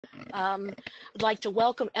I'd like to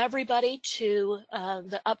welcome everybody to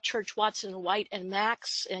the Upchurch Watson White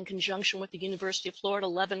Max in conjunction with the University of Florida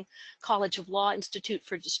 11 College of Law Institute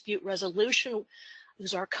for Dispute Resolution,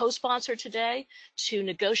 who's our co-sponsor today, to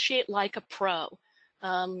negotiate like a pro,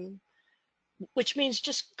 which means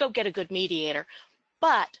just go get a good mediator.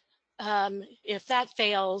 But if that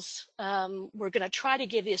fails, we're going to try to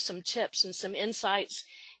give you some tips and some insights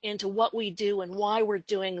into what we do and why we're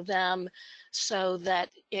doing them, so that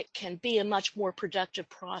it can be a much more productive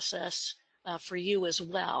process for you as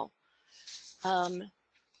well. Let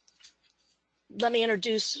me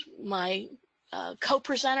introduce my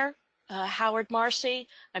co-presenter, Howard Marsee.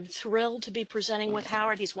 I'm thrilled to be presenting with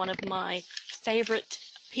Howard. He's one of my favorite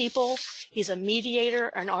people. He's a mediator,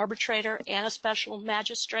 an arbitrator, and a special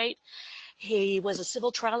magistrate. He was a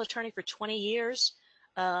civil trial attorney for 20 years,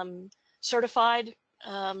 certified,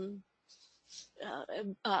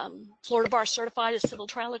 Florida Bar certified as civil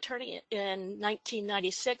trial attorney in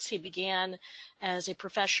 1996. He began as a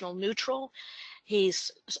professional neutral.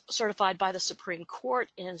 He's certified by the Supreme Court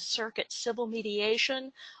in circuit civil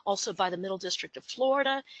mediation, also by the Middle District of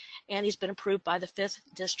Florida, and he's been approved by the 5th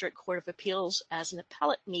District Court of Appeals as an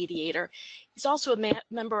appellate mediator. He's also a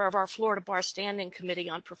member of our Florida Bar Standing Committee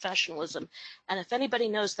on Professionalism, and if anybody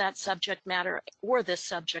knows that subject matter or this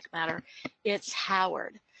subject matter, it's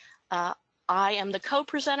Howard. I am the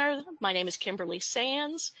co-presenter. My name is Kimberly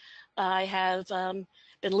Sands. I have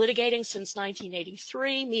been litigating since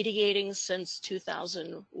 1983, mediating since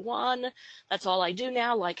 2001. That's all I do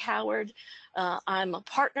now, like Howard. I'm a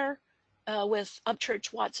partner with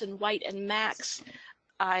Upchurch Watson White Max.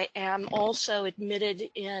 I am also admitted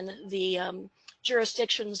in the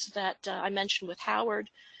jurisdictions that I mentioned with Howard.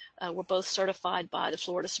 We're both certified by the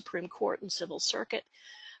Florida Supreme Court and Civil Circuit.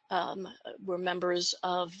 We're members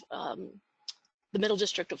of the Middle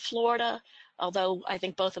District of Florida, although I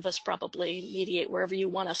think both of us probably mediate wherever you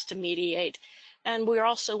want us to mediate. And we're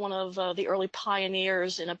also one of the early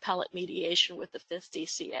pioneers in appellate mediation with the 5th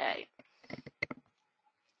DCA.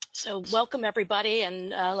 So welcome everybody, and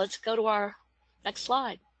let's go to our next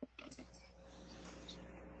slide.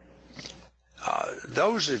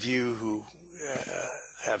 Those of you who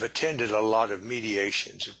have attended a lot of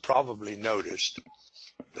mediations have probably noticed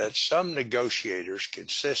that some negotiators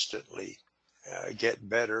consistently get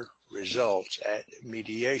better results at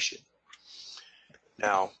mediation.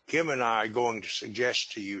 Now, Kim and I are going to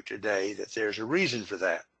suggest to you today that there's a reason for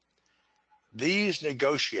that. These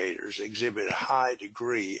negotiators exhibit a high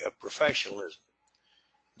degree of professionalism.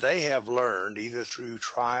 They have learned either through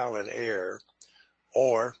trial and error,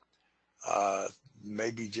 or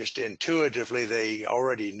maybe just intuitively they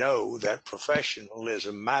already know that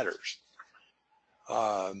professionalism matters.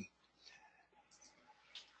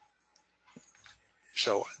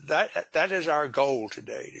 So that is our goal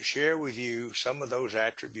today, to share with you some of those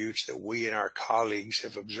attributes that we and our colleagues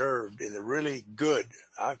have observed in the really good,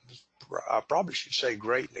 I probably should say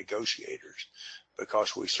great negotiators,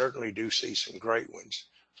 because we certainly do see some great ones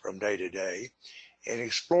from day to day, and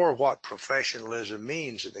explore what professionalism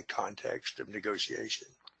means in the context of negotiation.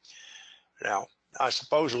 Now, I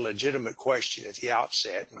suppose a legitimate question at the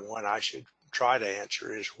outset, and one I should try to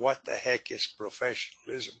answer, is what the heck is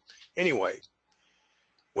professionalism anyway?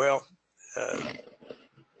 Well,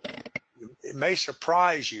 it may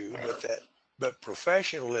surprise you, but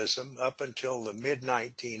professionalism up until the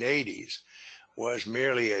mid-1980s was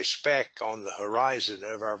merely a speck on the horizon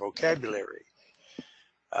of our vocabulary.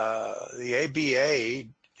 The ABA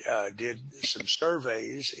did some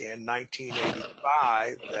surveys in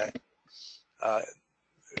 1985 that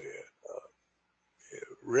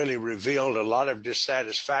really revealed a lot of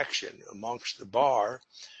dissatisfaction amongst the bar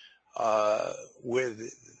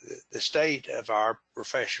with the state of our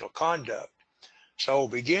professional conduct. So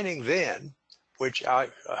beginning then, which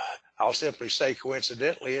I'll simply say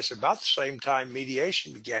coincidentally, it's about the same time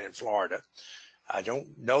mediation began in Florida. I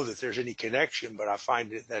don't know that there's any connection, but I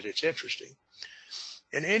find that it's interesting.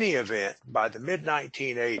 In any event, by the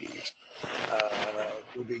mid-1980s,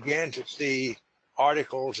 we began to see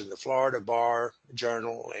articles in the Florida Bar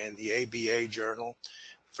Journal and the ABA Journal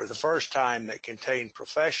for the first time that contained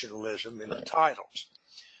professionalism in the titles.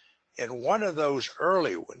 And one of those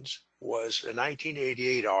early ones was a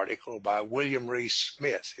 1988 article by William Reese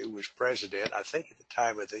Smith, who was president, I think, at the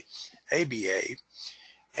time of the ABA,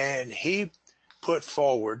 and he put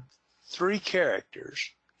forward three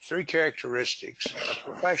characteristics of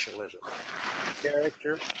professionalism: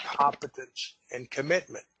 character, competence, and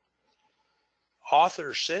commitment.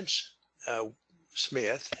 Authors since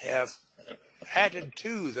Smith have added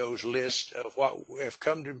to those lists of what have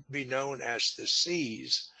come to be known as the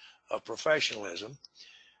C's of professionalism.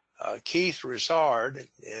 Keith Rizard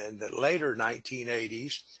in the later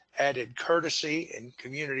 1980s added courtesy and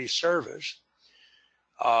community service.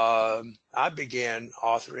 I began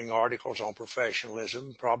authoring articles on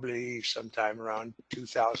professionalism probably sometime around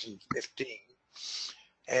 2015.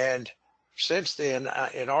 And since then,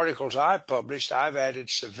 in articles I've published, I've added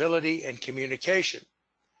civility and communication.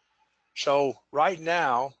 So right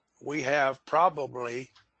now, we have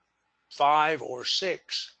probably 5 or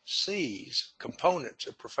 6 C's, components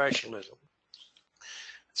of professionalism.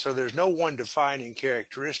 So there's no one defining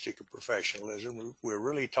characteristic of professionalism. We're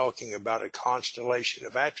really talking about a constellation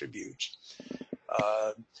of attributes.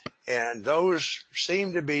 And those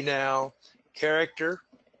seem to be now character,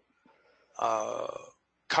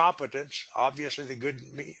 competence. Obviously, the good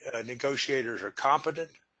negotiators are competent.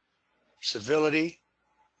 Civility.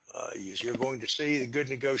 You're going to see the good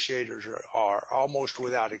negotiators are almost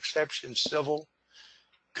without exception civil.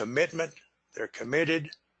 Commitment. They're committed.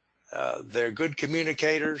 They're good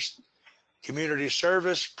communicators. Community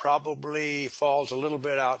service probably falls a little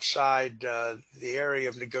bit outside the area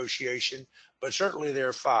of negotiation, but certainly there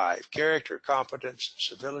are 5: character, competence,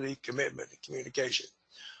 civility, commitment, and communication.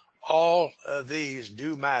 All of these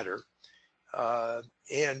do matter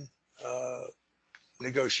in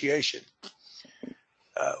negotiation.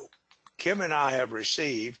 Kim and I have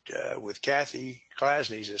received, with Kathy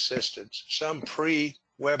Klasny's assistance, some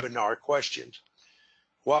pre-webinar questions.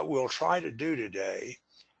 What we'll try to do today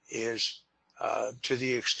is, to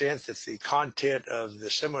the extent that the content of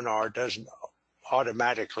the seminar doesn't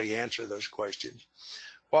automatically answer those questions,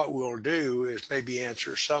 what we'll do is maybe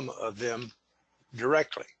answer some of them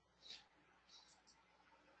directly.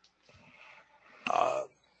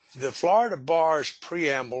 The Florida Bar's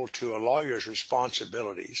preamble to a lawyer's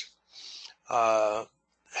responsibilities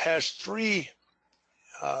has 3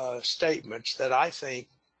 statements that I think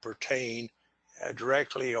pertain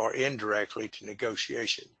directly or indirectly to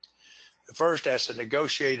negotiation. The first, as a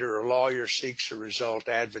negotiator or lawyer seeks a result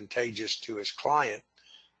advantageous to his client,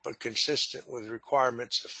 but consistent with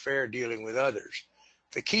requirements of fair dealing with others.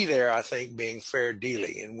 The key there, I think, being fair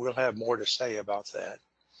dealing, and we'll have more to say about that.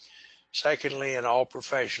 Secondly, in all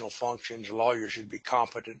professional functions, lawyers should be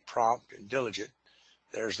competent, prompt, and diligent.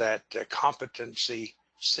 There's that competency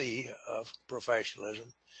C of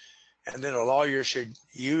professionalism. And then a lawyer should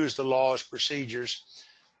use the law's procedures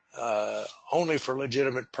only for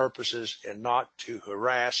legitimate purposes and not to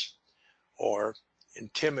harass or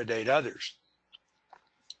intimidate others.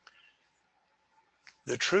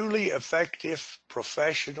 The truly effective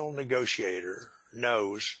professional negotiator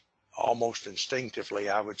knows, almost instinctively,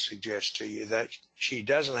 I would suggest to you, that she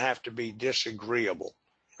doesn't have to be disagreeable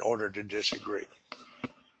in order to disagree.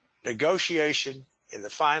 Negotiation, in the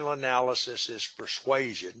final analysis, is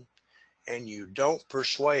persuasion, and you don't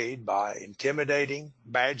persuade by intimidating,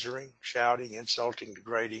 badgering, shouting, insulting,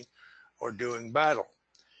 degrading, or doing battle.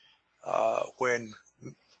 When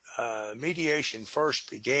mediation first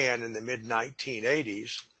began in the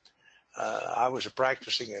mid-1980s, I was a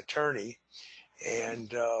practicing attorney,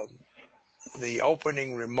 and the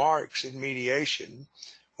opening remarks in mediation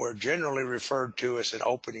were generally referred to as an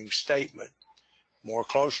opening statement, more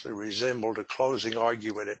closely resembled a closing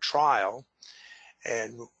argument at trial,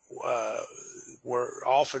 and were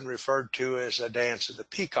often referred to as a dance of the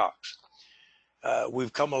peacocks.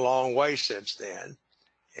 We've come a long way since then,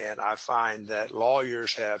 and I find that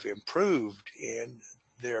lawyers have improved in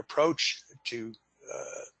their approach to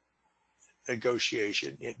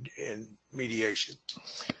negotiation and mediation.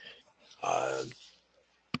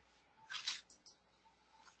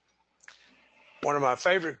 One of my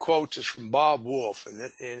favorite quotes is from Bob Woolf,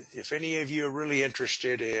 and if any of you are really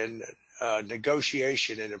interested in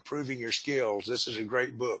negotiation and improving your skills, this is a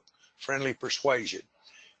great book, Friendly Persuasion.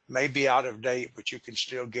 May be out of date, but you can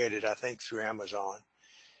still get it, I think, through Amazon.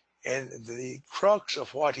 And the crux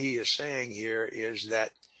of what he is saying here is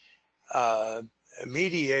that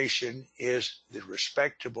mediation is the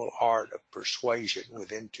respectable art of persuasion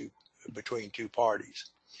between two parties.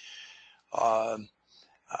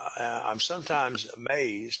 I'm sometimes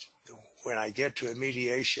amazed when I get to a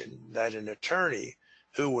mediation that an attorney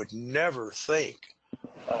who would never think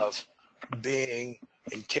of being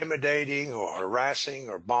intimidating or harassing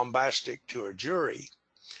or bombastic to a jury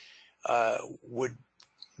would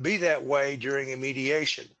be that way during a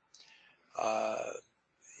mediation.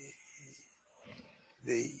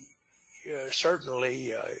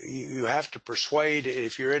 Certainly, you have to persuade,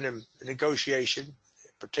 if you're in a negotiation,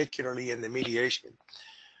 particularly in the mediation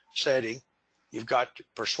setting, you've got to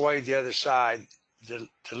persuade the other side to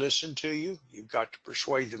listen to you. You've got to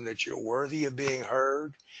persuade them that you're worthy of being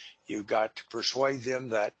heard. You've got to persuade them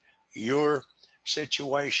that your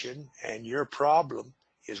situation and your problem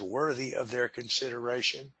is worthy of their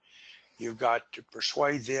consideration. You've got to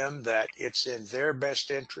persuade them that it's in their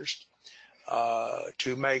best interest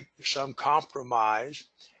to make some compromise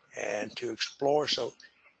and to explore. So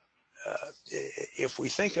if we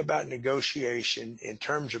think about negotiation in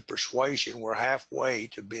terms of persuasion, we're halfway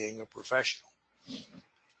to being a professional.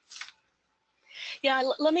 Yeah,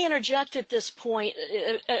 let me interject at this point.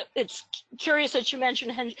 It's curious that you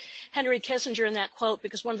mentioned Henry Kissinger in that quote,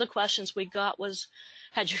 because one of the questions we got was,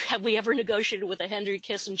 have we ever negotiated with a Henry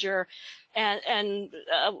Kissinger, and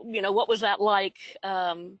you know, what was that like?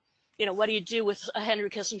 You know, what do you do with a Henry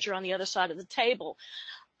Kissinger on the other side of the table?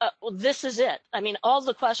 Well, this is it. I mean, all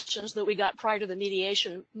the questions that we got prior to the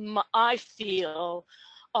mediation, I feel,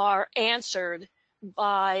 are answered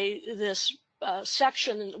by this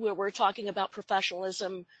section where we're talking about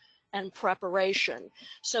professionalism and preparation.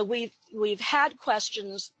 So we've had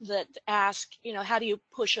questions that ask, you know, how do you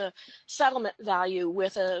push a settlement value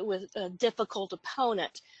with a difficult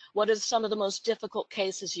opponent? What are some of the most difficult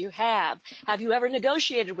cases you have? Have you ever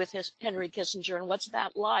negotiated with Henry Kissinger, and what's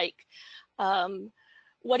that like?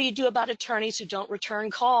 What do you do about attorneys who don't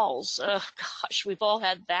return calls? Gosh, we've all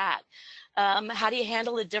had that. How do you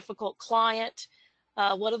handle a difficult client?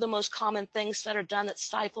 What are the most common things that are done that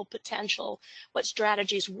stifle potential? What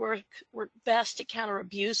strategies work best to counter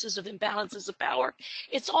abuses of imbalances of power?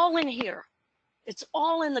 It's all in here. It's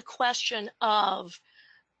all in the question of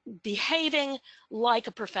behaving like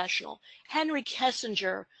a professional. Henry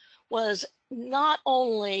Kissinger was not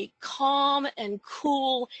only calm and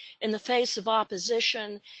cool in the face of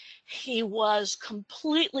opposition, he was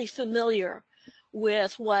completely familiar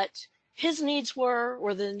with what his needs were,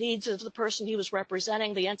 or the needs of the person he was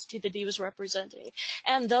representing, the entity that he was representing,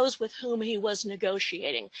 and those with whom he was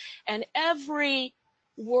negotiating. And every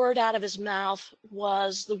word out of his mouth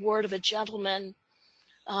was the word of a gentleman,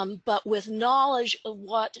 but with knowledge of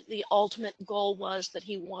what the ultimate goal was that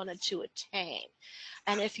he wanted to attain.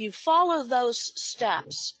 And if you follow those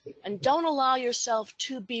steps and don't allow yourself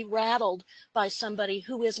to be rattled by somebody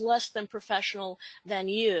who is less than professional than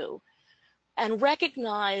you, and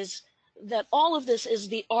recognize that all of this is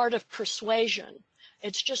the art of persuasion.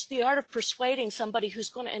 It's just the art of persuading somebody who's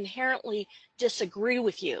going to inherently disagree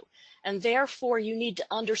with you. And therefore, you need to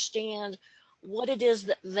understand what it is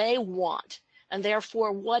that they want, and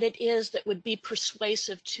therefore what it is that would be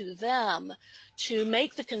persuasive to them to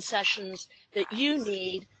make the concessions that you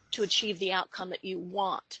need to achieve the outcome that you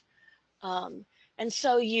want. And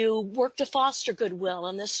so you work to foster goodwill,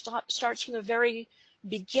 and this starts from the very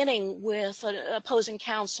beginning with an opposing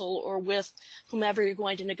counsel or with whomever you're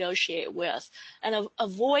going to negotiate with, and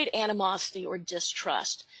avoid animosity or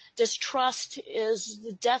distrust. Distrust is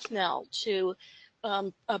the death knell to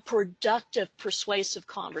a productive, persuasive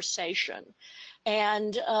conversation.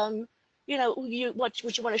 And you know, what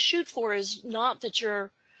you want to shoot for is not that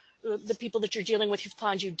the people that you're dealing with who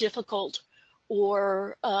find you difficult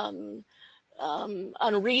or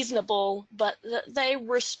unreasonable, but they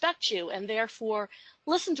respect you and therefore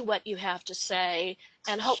listen to what you have to say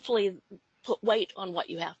and hopefully put weight on what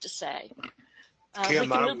you have to say. Kim,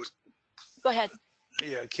 go ahead.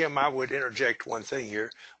 Yeah, Kim, I would interject one thing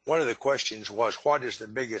here. One of the questions was, what is the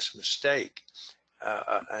biggest mistake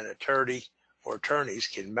an attorney or attorneys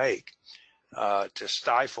can make to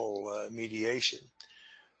stifle mediation?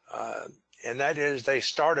 And that is, they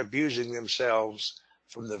start abusing themselves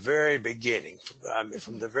from the very beginning,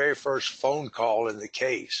 from the very first phone call in the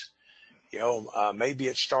case. You know, maybe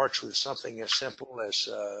it starts with something as simple as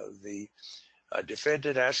the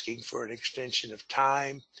defendant asking for an extension of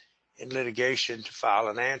time in litigation to file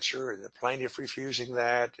an answer, and the plaintiff refusing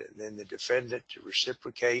that, and then the defendant to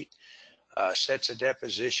reciprocate, sets a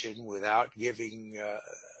deposition without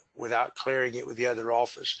without clearing it with the other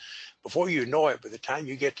office. Before you know it, by the time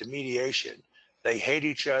you get to mediation, they hate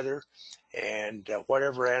each other, and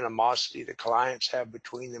whatever animosity the clients have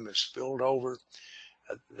between them is spilled over.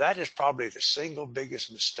 That is probably the single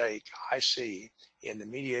biggest mistake I see in the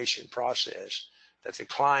mediation process, that the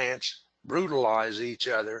clients brutalize each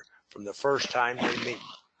other from the first time they meet.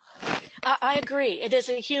 I agree. It is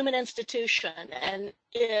a human institution, and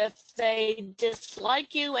if they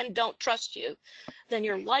dislike you and don't trust you, then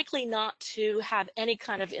you're likely not to have any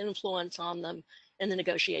kind of influence on them in the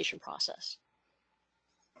negotiation process.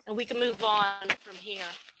 And we can move on from here.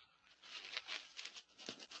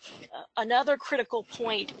 Another critical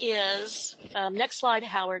point is, next slide,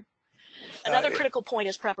 Howard. Another critical point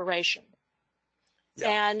is preparation. Yeah.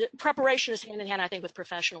 And preparation is hand in hand, I think, with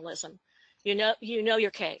professionalism. You know your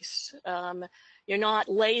case. You're not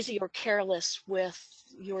lazy or careless with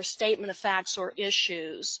your statement of facts or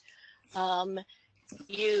issues.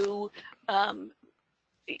 You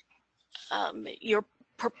you're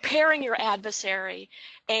preparing your adversary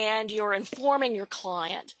and you're informing your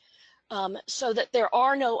client so that there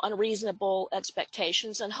are no unreasonable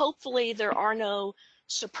expectations and hopefully there are no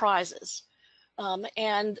surprises.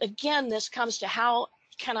 And again, this comes to how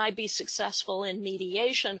can I be successful in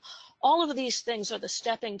mediation? All of these things are the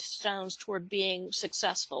stepping stones toward being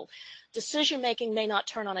successful. Decision making may not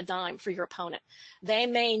turn on a dime for your opponent. They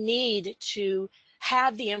may need to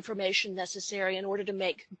have the information necessary in order to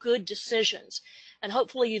make good decisions. And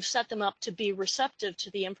hopefully you've set them up to be receptive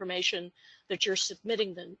to the information that you're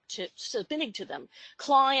submitting to them.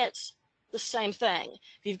 Clients, the same thing.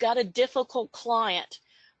 If you've got a difficult client,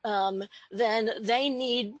 then they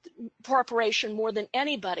need preparation more than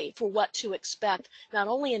anybody for what to expect, not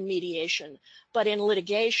only in mediation, but in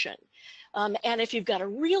litigation. And if you've got a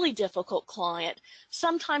really difficult client,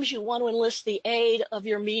 sometimes you want to enlist the aid of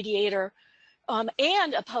your mediator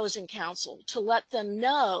and opposing counsel to let them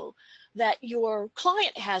know that your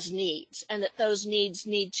client has needs and that those needs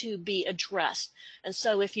need to be addressed. And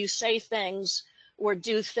so if you say things or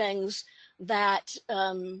do things that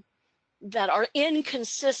that are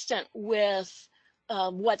inconsistent with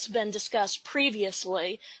what's been discussed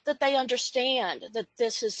previously, that they understand that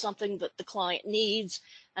this is something that the client needs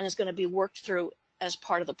and is going to be worked through as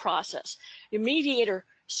part of the process. Your mediator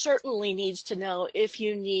certainly needs to know if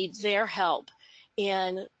you need their help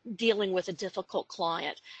in dealing with a difficult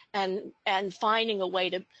client and finding a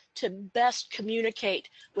way to best communicate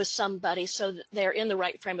with somebody so that they're in the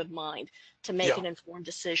right frame of mind to make an informed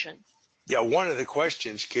decision. Yeah, one of the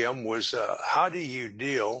questions, Kim, was how do you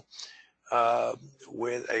deal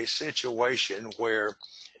with a situation where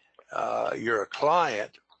your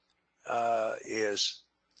client is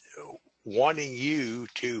wanting you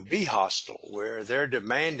to be hostile, where they're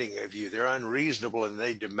demanding of you, they're unreasonable and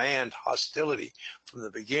they demand hostility from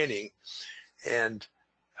the beginning. And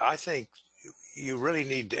I think you really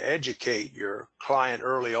need to educate your client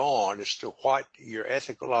early on as to what your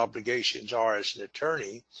ethical obligations are as an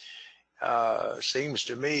attorney. Seems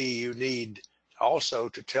to me you need also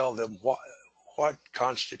to tell them what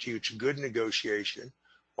constitutes good negotiation,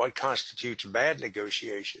 what constitutes bad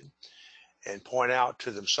negotiation, and point out to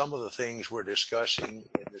them some of the things we're discussing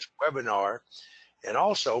in this webinar, and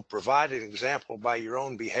also provide an example by your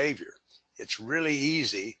own behavior. It's really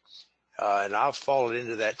easy, and I've fallen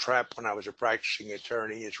into that trap when I was a practicing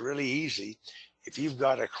attorney. It's really easy if you've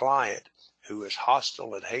got a client who is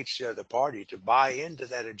hostile and hates the other party to buy into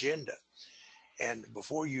that agenda. And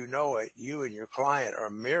before you know it, you and your client are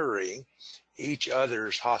mirroring each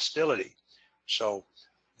other's hostility. So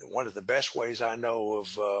one of the best ways I know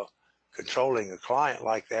of controlling a client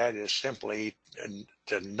like that is simply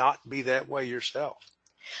to not be that way yourself.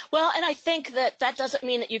 Well, and I think that that doesn't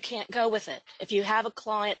mean that you can't go with it. If you have a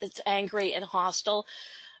client that's angry and hostile,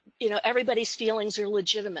 you know, everybody's feelings are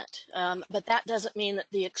legitimate, but that doesn't mean that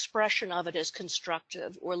the expression of it is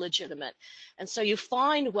constructive or legitimate. And so you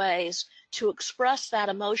find ways to express that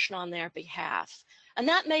emotion on their behalf. And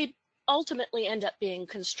that may ultimately end up being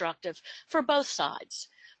constructive for both sides,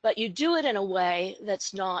 but you do it in a way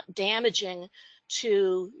that's not damaging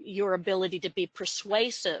to your ability to be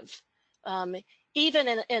persuasive, even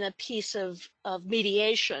in a piece of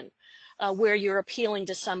mediation. Where you're appealing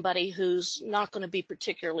to somebody who's not going to be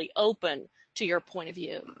particularly open to your point of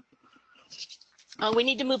view. We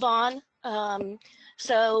need to move on.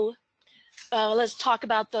 So let's talk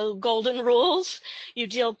about the golden rules. You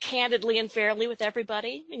deal candidly and fairly with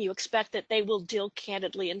everybody, and you expect that they will deal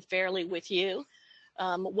candidly and fairly with you.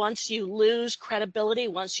 Once you lose credibility,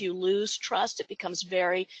 once you lose trust, it becomes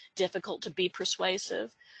very difficult to be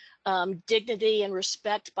persuasive. Dignity and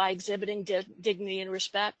respect by exhibiting dignity and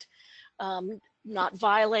respect. Not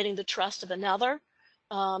violating the trust of another,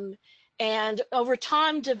 and over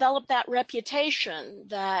time develop that reputation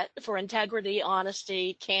that for integrity,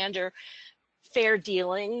 honesty, candor, fair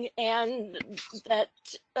dealing, and that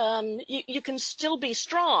you can still be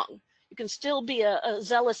strong. You can still be a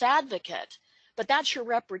zealous advocate, but that's your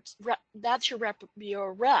rep.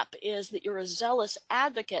 Your rep is that you're a zealous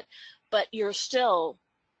advocate, but you still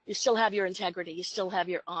have your integrity, you still have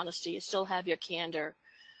your honesty, you still have your candor.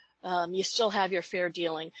 You still have your fair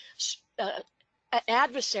dealing.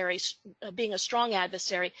 Adversaries, being a strong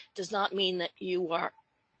adversary does not mean that you are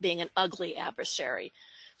being an ugly adversary.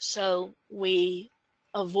 So we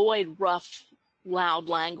avoid rough, loud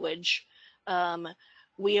language.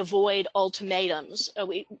 We avoid ultimatums.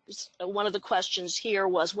 One of the questions here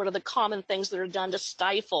was, what are the common things that are done to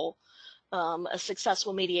stifle a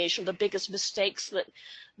successful mediation? The biggest mistakes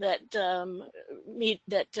that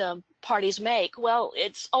parties make? Well,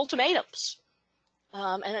 it's ultimatums.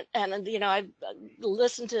 You know, I've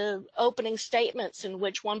listened to opening statements in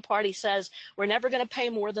which one party says, we're never going to pay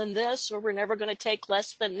more than this, or we're never going to take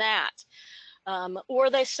less than that. Or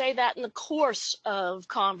they say that in the course of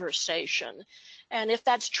conversation. And if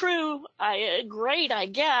that's true, great, I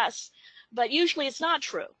guess, but usually it's not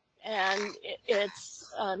true. And it's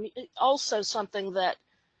also something that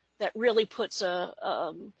really puts a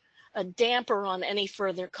damper on any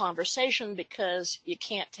further conversation, because you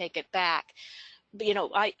can't take it back. But, you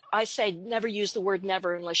know, I say never use the word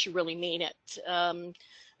never unless you really mean it.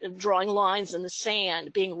 Drawing lines in the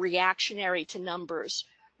sand, being reactionary to numbers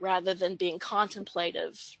rather than being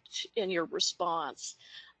contemplative in your response.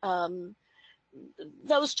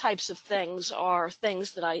 Those types of things are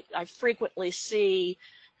things that I frequently see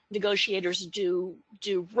negotiators do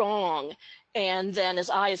wrong, and then as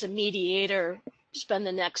a mediator, spend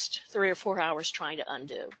the next 3 or 4 hours trying to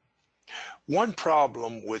undo. One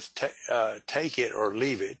problem with take it or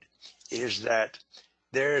leave it is that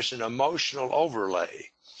there's an emotional overlay.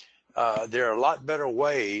 There are a lot better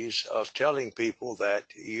ways of telling people that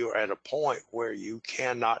you're at a point where you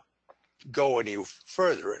cannot go any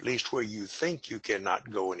further, at least where you think you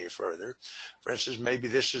cannot go any further. For instance, maybe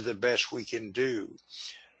this is the best we can do,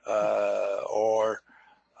 or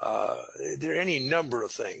there are any number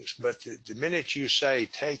of things. But the minute you say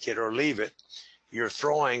take it or leave it, you're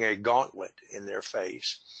throwing a gauntlet in their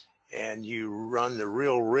face, and you run the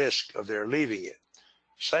real risk of their leaving it.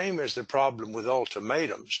 Same as the problem with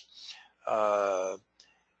ultimatums.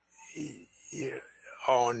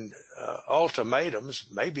 On ultimatums,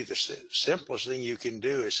 maybe the simplest thing you can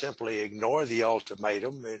do is simply ignore the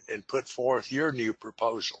ultimatum and put forth your new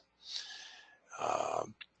proposal.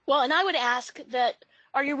 Well, and I would ask that,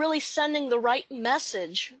 are you really sending the right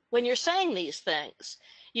message when you're saying these things?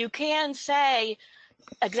 You can say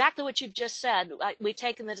exactly what you've just said. We've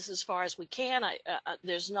taken this as far as we can. I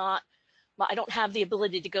don't have the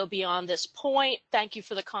ability to go beyond this point. Thank you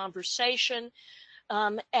for the conversation.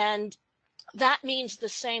 And that means the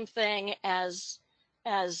same thing as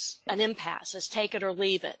an impasse, as take it or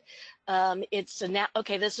leave it. It's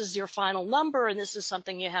okay, this is your final number, and this is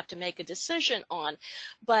something you have to make a decision on.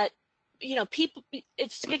 But, you know, people,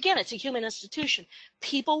 it's a human institution.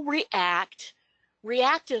 People react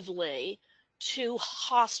reactively to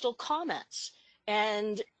hostile comments,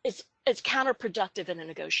 and it's counterproductive in a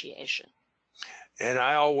negotiation. And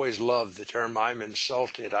I always love the term "I'm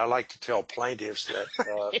insulted." I like to tell plaintiffs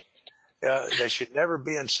that they should never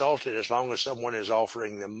be insulted as long as someone is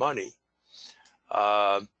offering them money.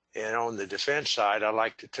 And on the defense side, I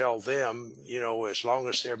like to tell them, you know, as long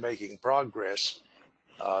as they're making progress,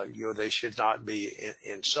 you know, they should not be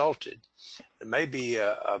insulted. And maybe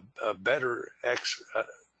a better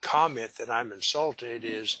comment than "I'm insulted"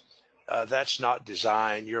 is, that's not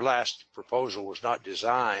designed, your last proposal was not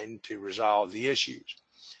designed to resolve the issues.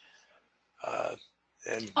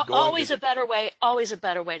 And always a better way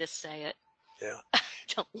to say it. Yeah.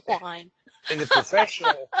 Don't whine. In the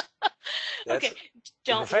professional, okay,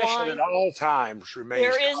 don't the professional whine. at all times remains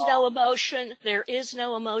There is calm. no emotion. There is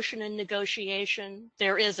no emotion in negotiation.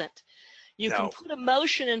 There isn't. You can put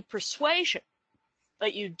emotion in persuasion,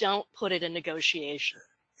 but you don't put it in negotiation.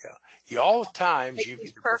 Yeah. All times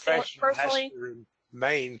the professional has to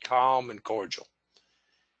remain calm and cordial.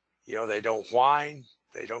 You know, they don't whine,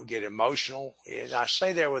 they don't get emotional. And I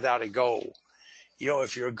say that without a goal. You know,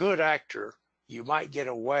 if you're a good actor, you might get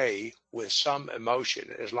away with some emotion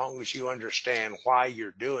as long as you understand why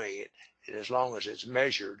you're doing it and as long as it's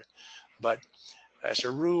measured. But as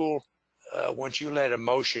a rule, once you let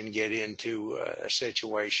emotion get into a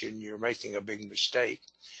situation, you're making a big mistake.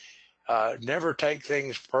 Never take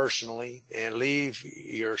things personally and leave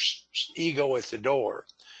your ego at the door.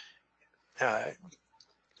 I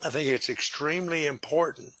think it's extremely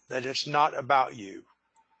important that it's not about you.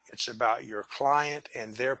 It's about your client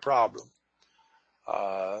and their problem.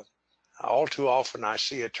 All too often I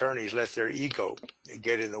see attorneys let their ego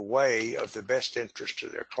get in the way of the best interest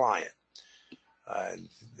of their client.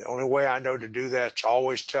 The only way I know to do that is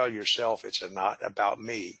always tell yourself it's not about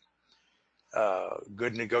me.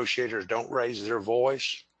 Good negotiators don't raise their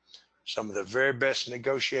voice. Some of the very best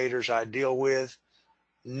negotiators I deal with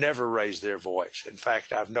never raise their voice. In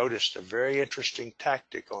fact, I've noticed a very interesting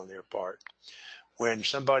tactic on their part. When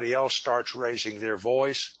somebody else starts raising their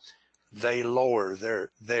voice, they lower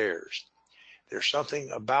theirs. There's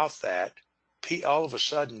something about that. All of a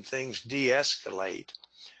sudden, things de-escalate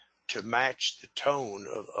to match the tone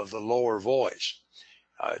of the lower voice.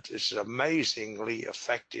 It's amazingly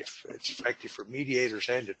effective. It's effective for mediators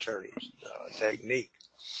and attorneys technique.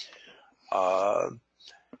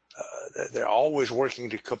 they're always working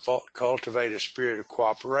to cultivate a spirit of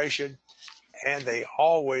cooperation, and they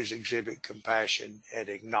always exhibit compassion and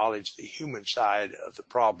acknowledge the human side of the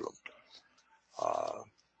problem.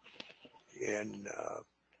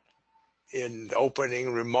 In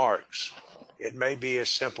opening remarks, it may be as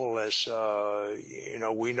simple as,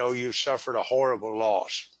 we know you suffered a horrible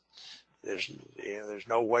loss. There's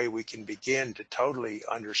no way we can begin to totally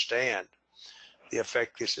understand the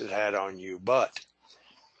effect this has had on you, but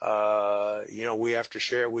we have to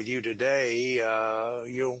share with you today,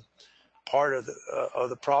 part of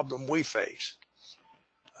the problem we face.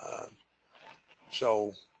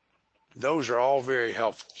 So those are all very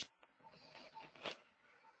helpful.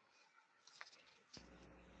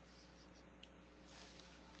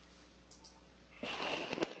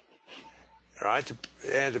 All right,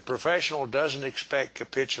 and the professional doesn't expect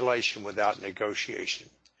capitulation without negotiation.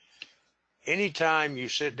 Anytime you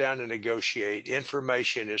sit down and negotiate,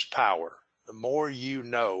 information is power. The more you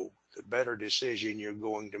know, the better decision you're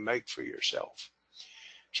going to make for yourself.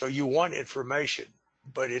 So you want information,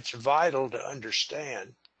 but it's vital to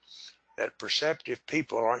understand that perceptive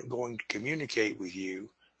people aren't going to communicate with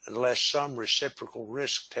you unless some reciprocal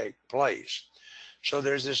risk take place. So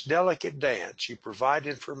there's this delicate dance. You provide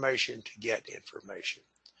information to get information.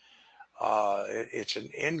 It's an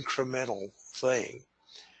incremental thing.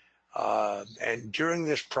 And during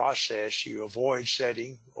this process, you avoid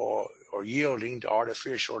setting or yielding to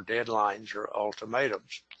artificial deadlines or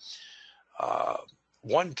ultimatums.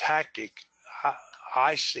 One tactic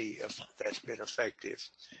I see that's been effective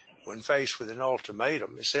when faced with an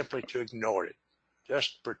ultimatum is simply to ignore it.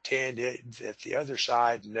 Just pretend that the other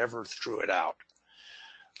side never threw it out.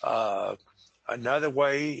 Another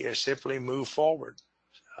way is simply move forward.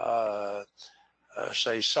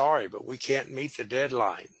 Say, sorry, but we can't meet the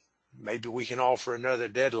deadline. Maybe we can offer another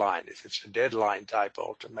deadline if it's a deadline type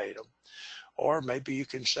ultimatum. Or maybe you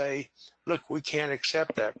can say, look, we can't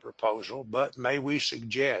accept that proposal, but may we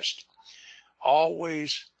suggest.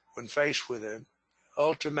 Always, when faced with an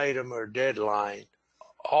ultimatum or deadline,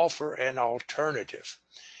 offer an alternative.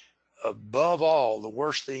 Above all, the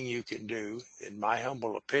worst thing you can do, in my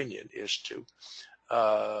humble opinion, is to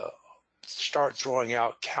start throwing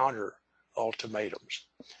out counter ultimatums.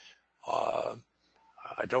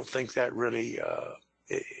 I don't think that really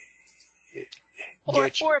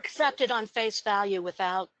or accept it on face value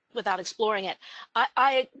without exploring it.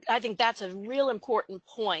 I think that's a real important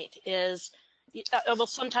point. Is I will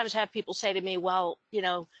sometimes have people say to me, well,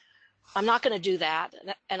 I'm not going to do that,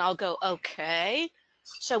 and I'll go, okay.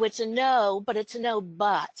 So it's a no, but it's a no,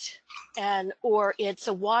 but, or it's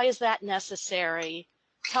a why is that necessary?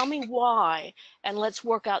 Tell me why, and let's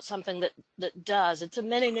work out something that does. It's a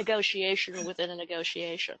mini negotiation within a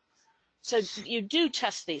negotiation. So you do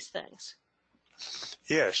test these things.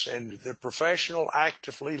 Yes, and the professional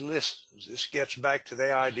actively listens. This gets back to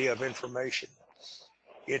the idea of information.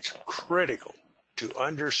 It's critical to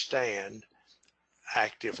understand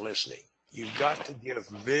active listening. You've got to give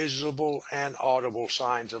visible and audible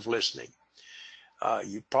signs of listening.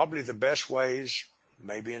 Probably the best ways,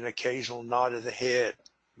 maybe an occasional nod of the head.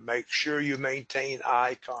 Make sure you maintain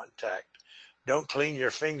eye contact. Don't clean your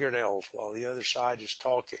fingernails while the other side is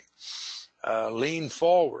talking. Lean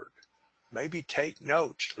forward. Maybe take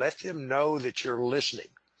notes. Let them know that you're listening.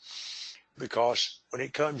 Because when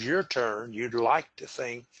it comes your turn, you'd like to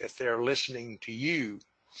think that they're listening to you.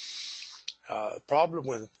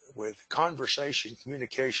 Problem with conversation,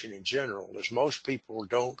 communication in general, is most people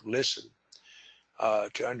don't listen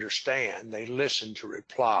to understand. They listen to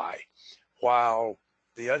reply. While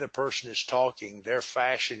the other person is talking, they're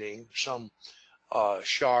fashioning some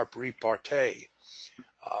sharp repartee.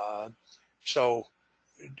 So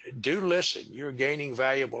do listen. You're gaining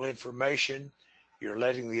valuable information. You're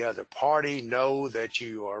letting the other party know that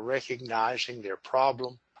you are recognizing their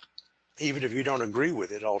problem, even if you don't agree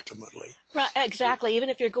with it ultimately. Right, exactly. Even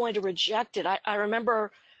if you're going to reject it. I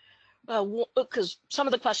remember, because some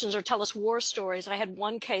of the questions are tell us war stories. I had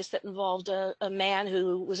one case that involved a man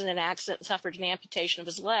who was in an accident and suffered an amputation of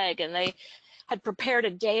his leg, and they had prepared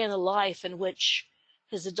a day in the life in which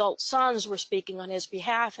his adult sons were speaking on his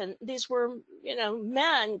behalf, and these were,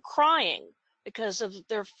 men crying because of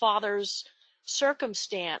their father's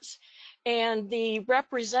circumstance. And the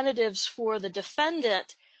representatives for the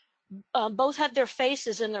defendant both had their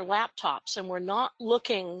faces in their laptops and were not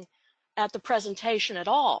looking at the presentation at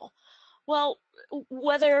all. Well,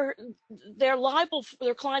 whether their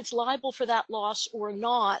client's liable for that loss or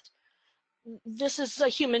not, this is a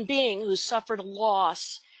human being who suffered a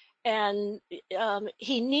loss, and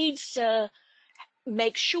he needs to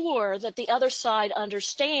make sure that the other side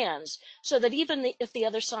understands, so that even if the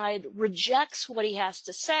other side rejects what he has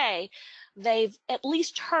to say, they've at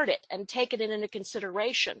least heard it and taken it into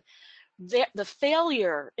consideration. The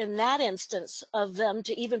failure in that instance of them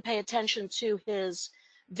to even pay attention to his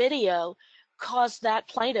video caused that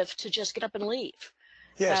plaintiff to just get up and leave.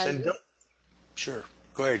 Yes, And sure,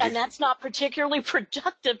 go ahead. and that's not particularly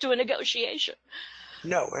productive to a negotiation.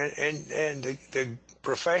 No, and the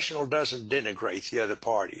professional doesn't denigrate the other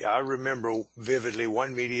party. I remember vividly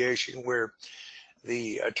one mediation where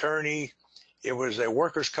the attorney, it was a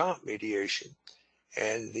workers' comp mediation,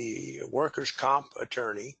 and the workers' comp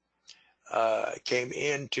attorney came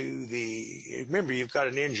into remember, you've got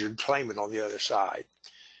an injured claimant on the other side.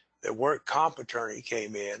 The work comp attorney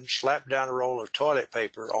came in, slapped down a roll of toilet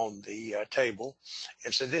paper on the table,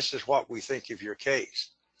 and said, "This is what we think of your case."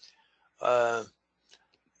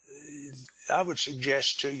 I would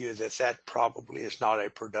suggest to you that that probably is not a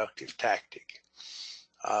productive tactic.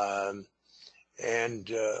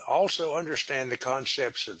 And also understand the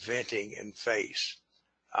concepts of venting and face.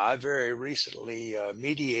 I very recently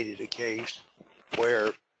mediated a case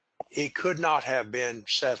where it could not have been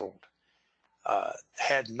settled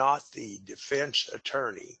had not the defense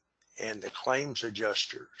attorney and the claims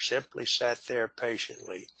adjuster simply sat there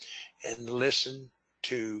patiently and listened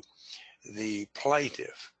to the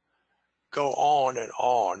plaintiff go on and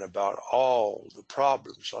on about all the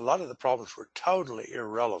problems. A lot of the problems were totally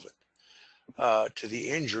irrelevant to the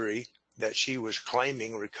injury that she was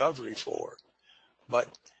claiming recovery for. But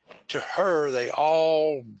to her, they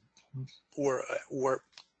all were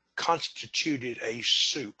constituted a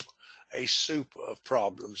soup of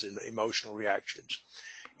problems and emotional reactions.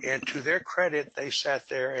 And to their credit, they sat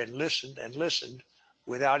there and listened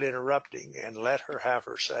without interrupting and let her have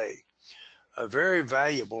her say. A very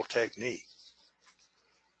valuable technique.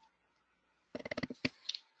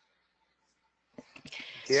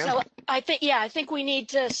 Yeah. So I think we need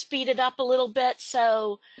to speed it up a little bit.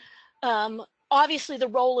 So obviously the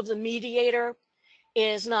role of the mediator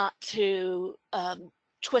is not to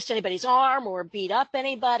twist anybody's arm or beat up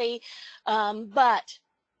anybody, but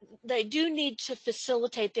they do need to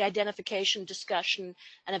facilitate the identification, discussion,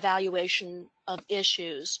 and evaluation of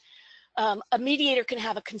issues. A mediator can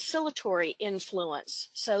have a conciliatory influence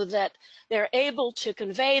so that they're able to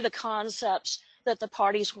convey the concepts that the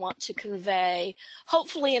parties want to convey,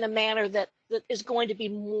 hopefully in a manner that is going to be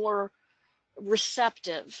more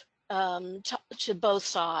receptive to both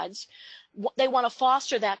sides. They want to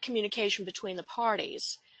foster that communication between the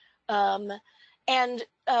parties. And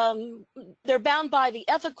they're bound by the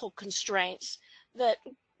ethical constraints that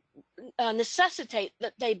necessitate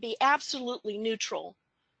that they be absolutely neutral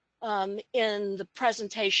in the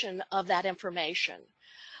presentation of that information.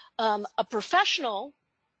 A professional,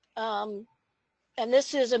 and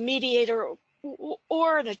this is a mediator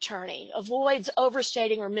or an attorney, avoids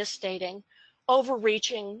overstating or misstating,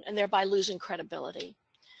 overreaching, and thereby losing credibility.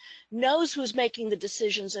 Knows who's making the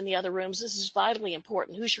decisions in the other rooms. This is vitally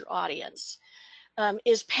important. Who's your audience?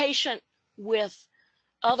 Is patient with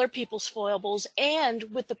other people's foibles and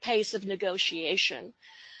with the pace of negotiation.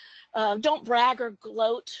 Don't brag or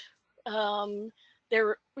gloat.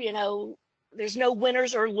 There's no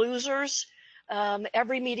winners or losers.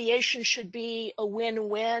 Every mediation should be a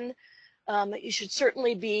win-win. You should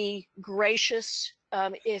certainly be gracious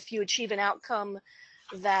if you achieve an outcome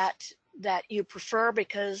that you prefer,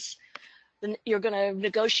 because then you're going to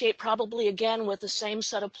negotiate probably again with the same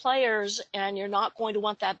set of players, and you're not going to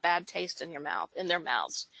want that bad taste in their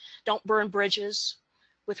mouths. Don't burn bridges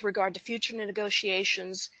with regard to future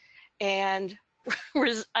negotiations, and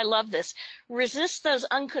I love this. Resist those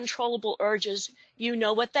uncontrollable urges. You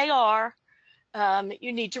know what they are.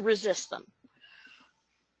 You need to resist them.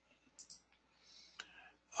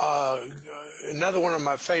 Another one of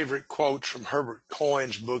my favorite quotes from Herbert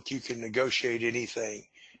Cohen's book, You Can Negotiate Anything.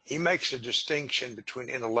 He makes a distinction between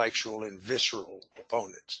intellectual and visceral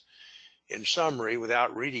opponents. In summary,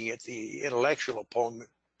 without reading it, the intellectual opponent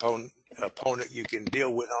you can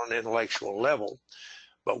deal with on an intellectual level.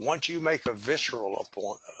 But once you make a visceral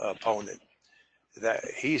opponent, that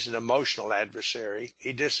he's an emotional adversary,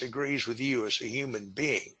 he disagrees with you as a human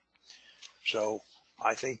being. So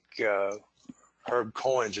I think Herb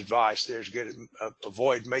Cohen's advice there is good.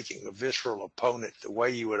 Avoid making a visceral opponent the way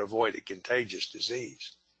you would avoid a contagious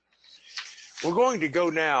disease. We're going to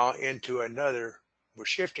go now into we're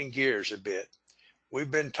shifting gears a bit.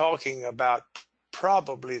 We've been talking about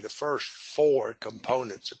probably the first 4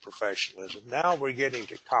 components of professionalism. Now we're getting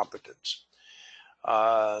to competence.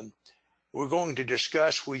 we're going to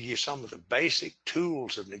discuss with you some of the basic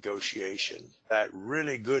tools of negotiation that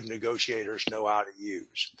really good negotiators know how to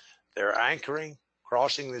use. They're anchoring,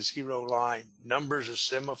 crossing the zero line, numbers of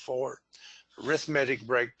semaphore, arithmetic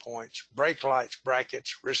breakpoints, break lights,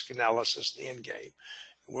 brackets, risk analysis, the end game.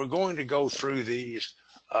 We're going to go through these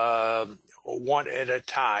one at a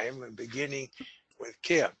time, and beginning with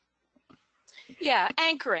Kim. Yeah,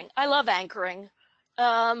 anchoring. I love anchoring.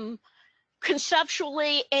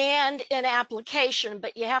 Conceptually and in application,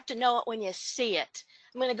 but you have to know it when you see it.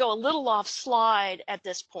 I'm going to go a little off slide at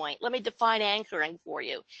this point. Let me define anchoring for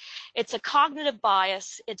you. It's a cognitive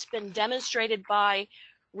bias. It's been demonstrated by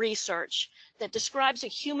research that describes a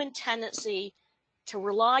human tendency to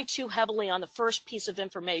rely too heavily on the first piece of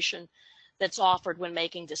information that's offered when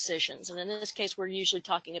making decisions. And in this case, we're usually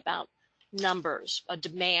talking about numbers, a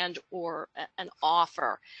demand or an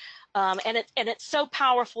offer. And it's so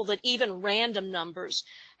powerful that even random numbers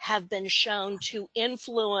have been shown to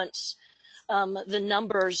influence the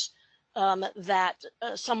numbers that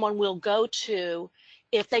someone will go to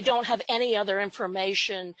if they don't have any other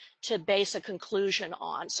information to base a conclusion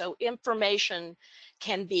on. So information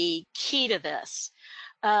can be key to this.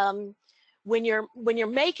 When you're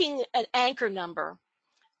making an anchor number,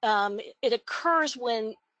 it occurs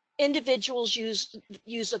when individuals use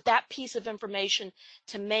that piece of information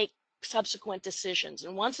to make subsequent decisions.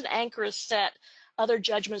 And once an anchor is set, other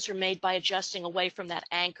judgments are made by adjusting away from that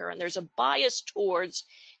anchor. And there's a bias towards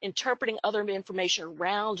interpreting other information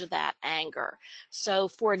around that anchor. So,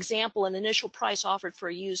 for example, an initial price offered for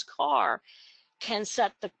a used car can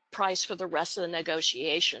set the price for the rest of the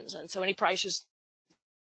negotiations. And so any prices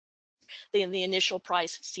in the initial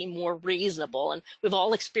price seem more reasonable. And we've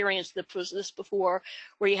all experienced this before,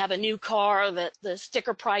 where you have a new car that the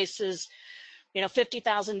sticker price is,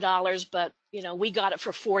 $50,000, but we got it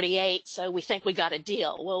for 48, so we think we got a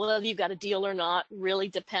deal. Well, whether you got a deal or not really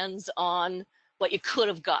depends on what you could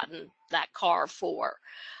have gotten that car for.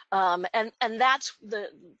 And that's the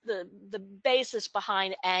basis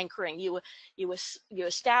behind anchoring. You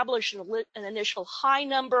establish an initial high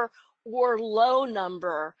number or low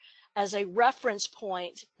number as a reference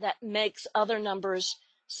point that makes other numbers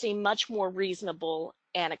seem much more reasonable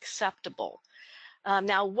and acceptable.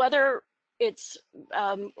 Now, whether it's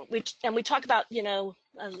we talk about,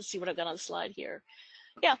 let's see what I've got on the slide here.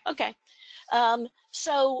 Yeah, okay.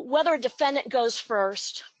 So whether a defendant goes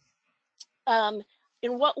first, in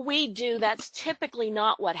what we do, that's typically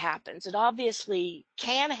not what happens. It obviously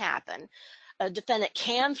can happen. A defendant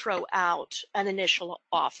can throw out an initial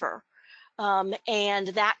offer, and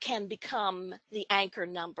that can become the anchor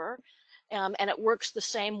number. And it works the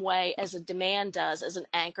same way as a demand does as an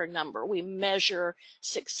anchor number. We measure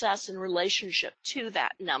success in relationship to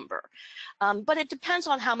that number. But it depends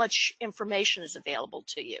on how much information is available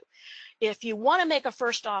to you. If you want to make a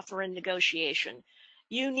first offer in negotiation,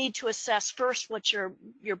 you need to assess first what your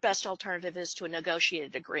best alternative is to a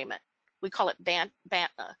negotiated agreement. We call it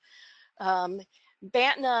BANTNA.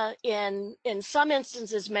 BANTNA in some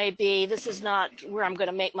instances may be, this is not where I'm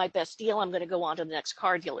going to make my best deal, I'm going to go on to the next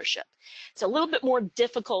car dealership. It's a little bit more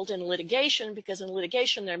difficult in litigation, because in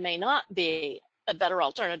litigation there may not be a better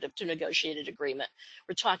alternative to negotiated agreement.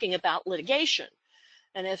 We're talking about litigation.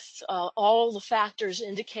 And if all the factors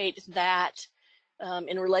indicate that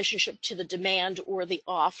in relationship to the demand or the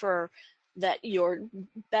offer, that your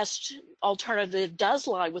best alternative does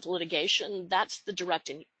lie with litigation, that's the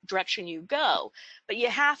direction you go. But you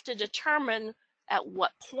have to determine at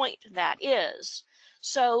what point that is.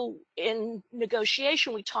 So in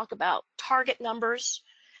negotiation, we talk about target numbers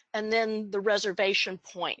and then the reservation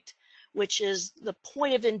point, which is the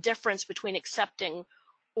point of indifference between accepting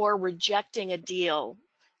or rejecting a deal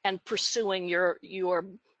and pursuing your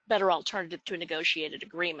better alternative to a negotiated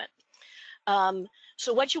agreement.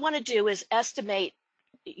 So what you want to do is estimate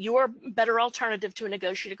your better alternative to a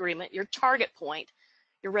negotiated agreement, your target point,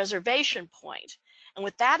 your reservation point. And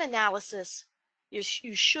with that analysis, you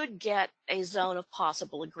should get a zone of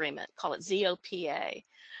possible agreement, call it ZOPA.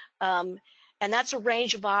 And that's a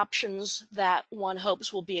range of options that one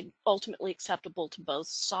hopes will be ultimately acceptable to both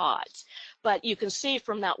sides. But you can see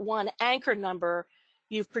from that one anchor number,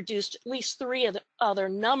 you've produced at least 3 of the other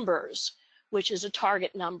numbers, which is a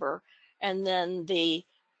target number, and then the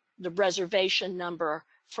reservation number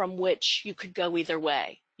from which you could go either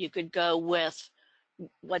way. You could go with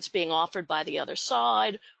what's being offered by the other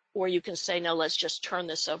side, or you can say, no, let's just turn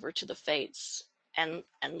this over to the fates and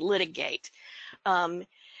litigate.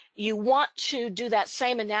 You want to do that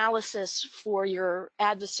same analysis for your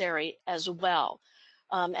adversary as well.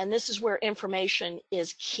 And this is where information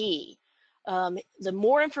is key. The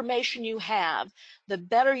more information you have, the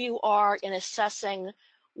better you are in assessing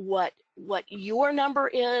what your number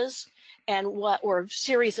is and or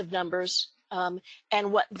series of numbers,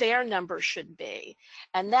 and what their number should be.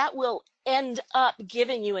 And that will end up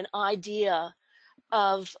giving you an idea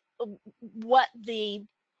of what the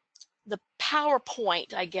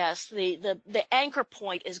PowerPoint, I guess, the anchor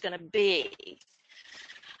point is going to be.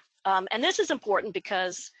 And this is important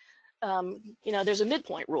because there's a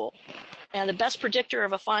midpoint rule, and the best predictor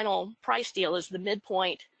of a final price deal is the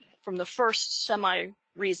midpoint from the first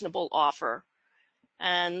semi-reasonable offer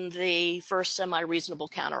and the first semi-reasonable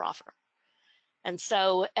counteroffer. And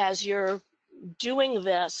so as you're doing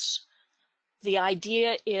this, the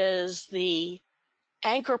idea is the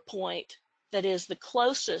anchor point that is the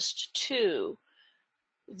closest to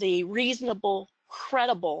the reasonable,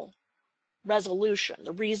 credible resolution,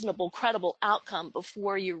 the reasonable, credible outcome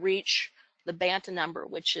before you reach the Bantam number,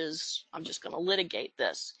 which is, I'm just going to litigate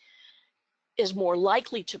this, is more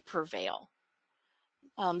likely to prevail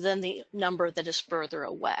than the number that is further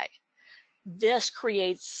away. This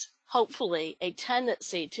creates, hopefully, a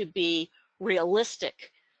tendency to be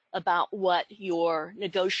realistic about what your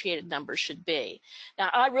negotiated number should be.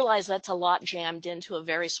 Now, I realize that's a lot jammed into a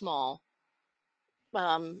very small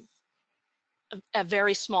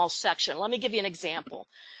section. Let me give you an example.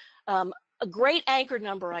 A great anchor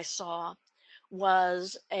number I saw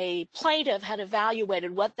was a plaintiff had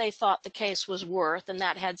evaluated what they thought the case was worth, and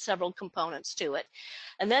that had several components to it.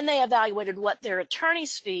 And then they evaluated what their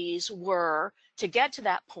attorney's fees were to get to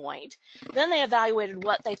that point. Then they evaluated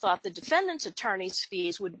what they thought the defendant's attorney's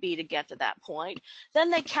fees would be to get to that point. Then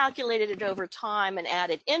they calculated it over time and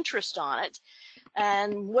added interest on it,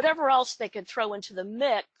 and whatever else they could throw into the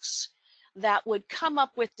mix that would come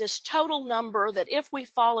up with this total number that, if we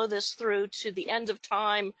follow this through to the end of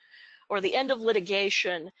time or the end of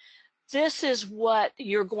litigation, this is what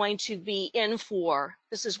you're going to be in for.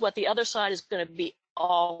 This is what the other side is going to be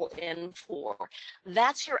all in for.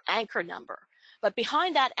 That's your anchor number. But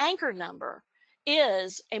behind that anchor number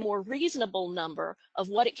is a more reasonable number of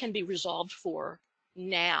what it can be resolved for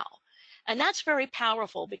now. And that's very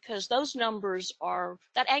powerful because those numbers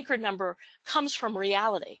that anchor number comes from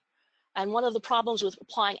reality. And one of the problems with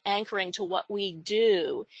applying anchoring to what we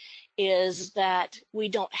do is that we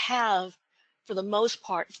don't have, for the most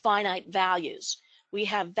part, finite values. We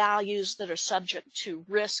have values that are subject to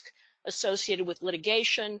risk associated with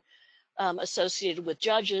litigation, associated with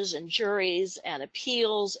judges and juries and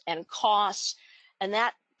appeals and costs, and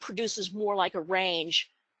that produces more like a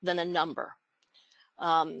range than a number.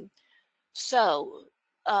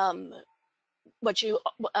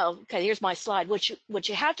 Okay, here's my slide. What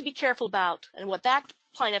you have to be careful about, and what that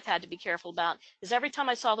plaintiff had to be careful about, is every time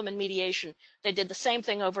I saw them in mediation, they did the same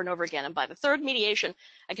thing over and over again. And by the third mediation,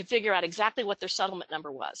 I could figure out exactly what their settlement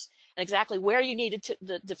number was and exactly where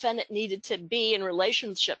the defendant needed to be in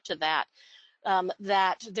relationship to that,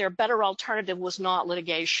 that their better alternative was not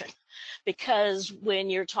litigation. Because when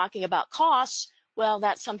you're talking about costs, well,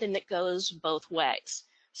 that's something that goes both ways.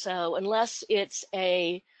 So unless it's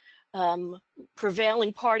a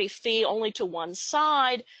prevailing party fee only to one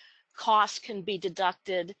side, costs can be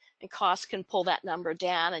deducted and costs can pull that number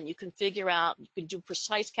down, and you can figure out, you can do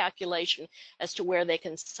precise calculation as to where they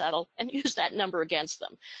can settle and use that number against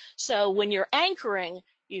them. So when you're anchoring,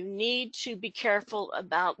 you need to be careful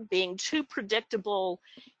about being too predictable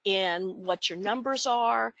in what your numbers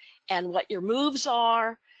are and what your moves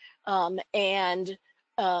are. When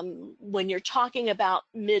you're talking about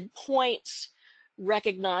midpoints,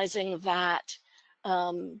 recognizing that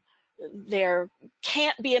there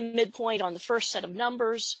can't be a midpoint on the first set of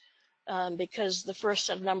numbers because the first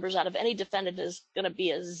set of numbers out of any defendant is going to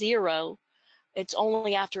be a 0. It's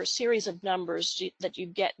only after a series of numbers that you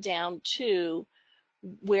get down to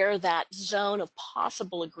where that zone of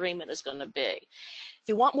possible agreement is going to be. If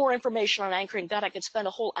you want more information on anchoring, God, I could spend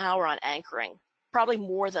a whole hour on anchoring, probably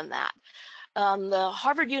more than that. The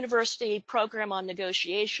Harvard University program on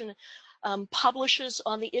negotiation publishes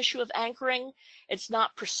on the issue of anchoring. It's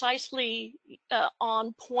not precisely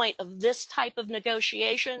on point of this type of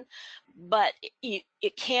negotiation, but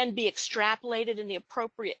it can be extrapolated in the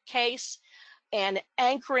appropriate case. And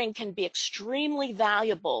anchoring can be extremely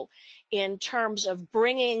valuable in terms of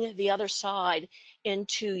bringing the other side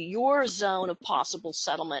into your zone of possible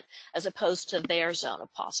settlement as opposed to their zone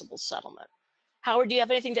of possible settlement. Howard, do you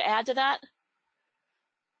have anything to add to that?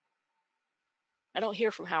 I don't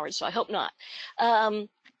hear from Howard, so I hope not. An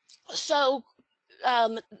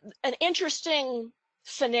interesting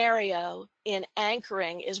scenario in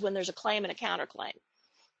anchoring is when there's a claim and a counterclaim,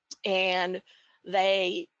 and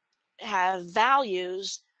they have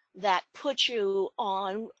values that put you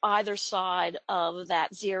on either side of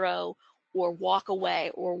that zero or walk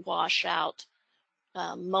away or wash out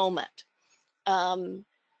moment.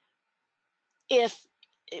 If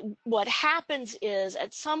what happens is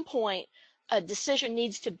at some point a decision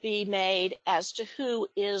needs to be made as to who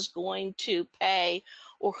is going to pay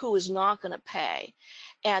or who is not going to pay.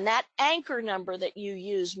 And that anchor number that you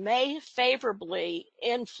use may favorably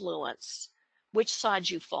influence which side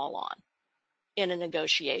you fall on in a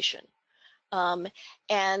negotiation.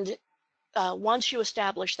 And once you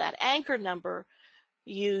establish that anchor number,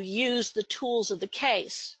 you use the tools of the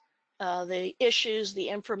case, the issues, the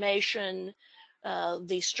information,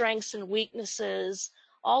 the strengths and weaknesses,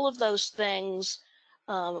 all of those things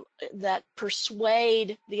that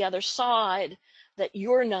persuade the other side that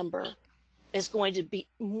your number is going to be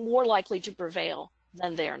more likely to prevail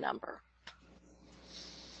than their number.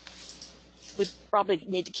 We probably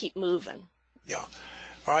need to keep moving. Yeah.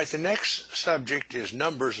 All right, the next subject is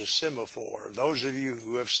numbers of semaphore. Those of you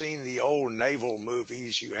who have seen the old naval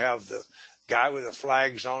movies, you have the guy with the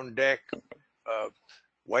flags on deck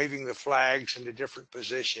waving the flags into different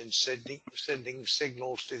positions, sending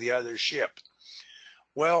signals to the other ship.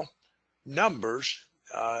 Well, numbers,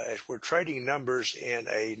 as we're trading numbers in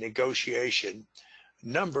a negotiation,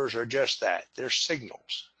 numbers are just that. They're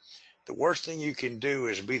signals. The worst thing you can do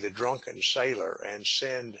is be the drunken sailor and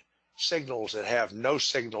send signals that have no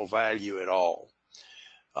signal value at all.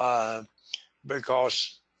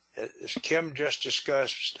 Because, as Kim just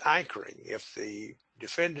discussed, anchoring, if the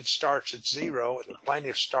defendant starts at 0 and the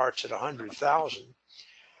plaintiff starts at 100,000,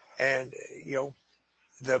 and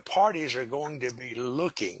the parties are going to be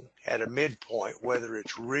looking at a midpoint, whether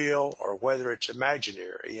it's real or whether it's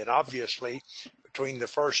imaginary. And obviously, between the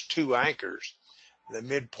first two anchors, the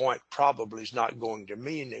midpoint probably is not going to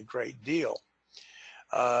mean a great deal.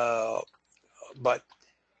 But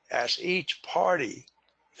as each party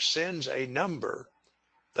sends a number,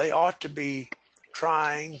 they ought to be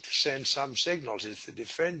trying to send some signals. If the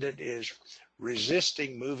defendant is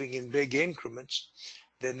resisting moving in big increments,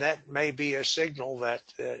 then that may be a signal that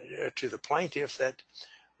to the plaintiff that,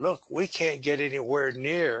 look, we can't get anywhere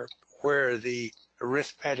near where the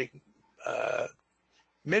arithmetic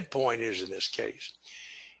midpoint is in this case.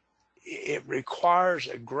 It requires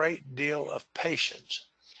a great deal of patience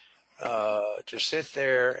to sit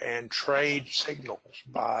there and trade signals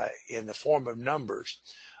in the form of numbers,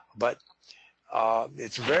 but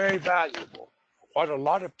it's very valuable. What a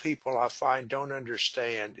lot of people I find don't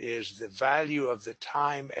understand is the value of the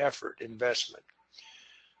time effort investment.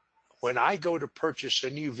 When I go to purchase a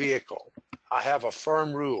new vehicle, I have a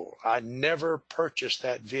firm rule. I never purchase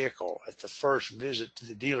that vehicle at the first visit to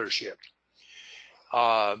the dealership.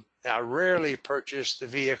 I rarely purchase the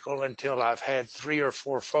vehicle until I've had 3 or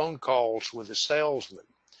 4 phone calls with a salesman,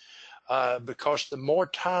 because the more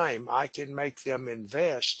time I can make them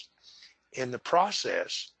invest in the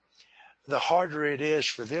process, the harder it is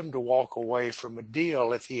for them to walk away from a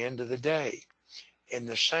deal at the end of the day. And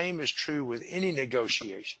the same is true with any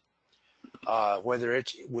negotiation, whether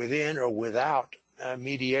it's within or without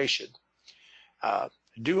mediation.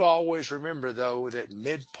 Do always remember, though, that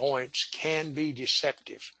midpoints can be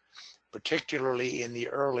deceptive, particularly in the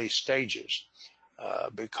early stages,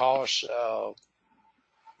 because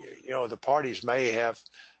the parties may have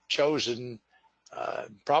chosen,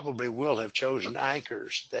 probably will have chosen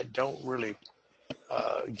anchors that don't really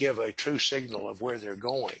give a true signal of where they're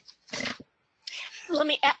going. Let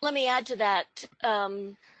me add to that.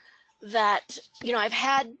 That I've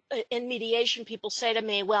had in mediation people say to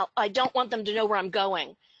me, well, I don't want them to know where I'm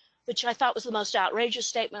going, which I thought was the most outrageous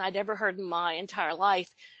statement I'd ever heard in my entire life.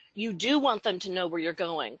 You do want them to know where you're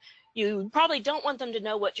going. You probably don't want them to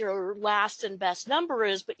know what your last and best number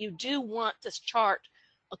is, but you do want to chart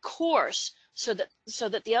a course so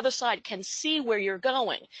that the other side can see where you're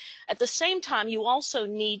going. At the same time, you also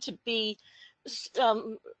need to be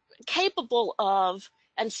capable of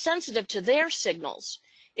and sensitive to their signals.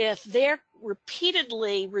 If they're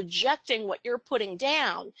repeatedly rejecting what you're putting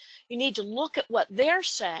down, you need to look at what they're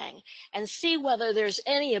saying and see whether there's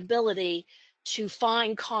any ability to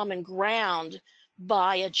find common ground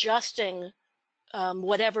by adjusting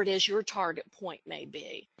whatever it is your target point may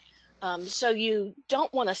be. So you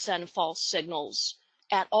don't want to send false signals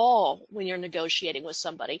at all when you're negotiating with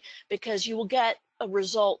somebody, because you will get a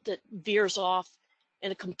result that veers off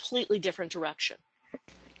in a completely different direction.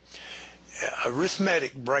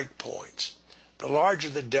 Arithmetic breakpoints. The larger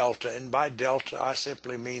the delta, and by delta I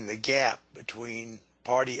simply mean the gap between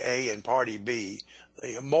party A and party B,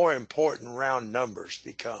 the more important round numbers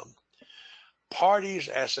become. Parties,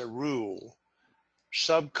 as a rule,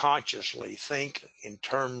 subconsciously think in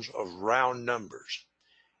terms of round numbers.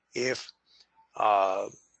 If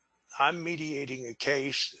I'm mediating a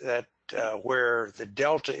case that where the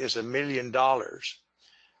delta is $1 million,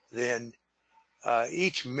 then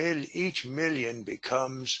each million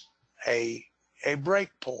becomes a break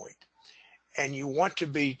point. And you want to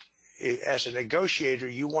be, as a negotiator,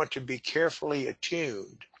 you want to be carefully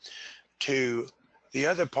attuned to the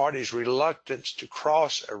other party's reluctance to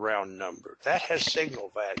cross a round number. That has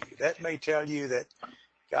signal value. That may tell you that,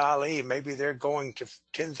 golly, maybe they're going to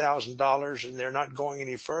 $10,000 and they're not going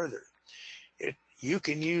any further. You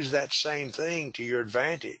can use that same thing to your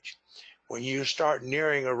advantage. When you start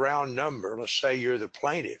nearing a round number, let's say you're the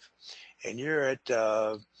plaintiff and you're at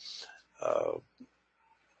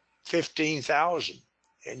 15,000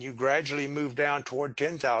 and you gradually move down toward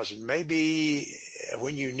 10,000. Maybe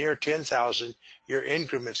when you near 10,000, your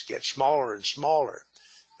increments get smaller and smaller.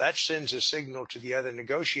 That sends a signal to the other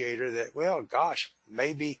negotiator that, well, gosh,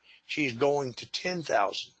 maybe she's going to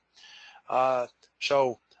 10,000.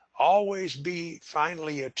 So always be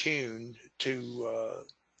finely attuned to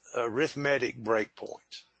arithmetic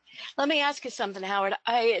breakpoints. Let me ask you something, Howard.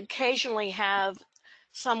 I occasionally have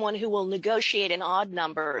someone who will negotiate in odd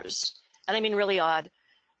numbers, and I mean really odd,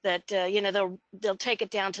 that you know, they'll take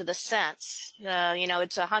it down to the cents. You know,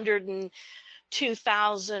 it's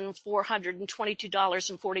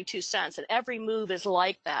 $102,422.42, and every move is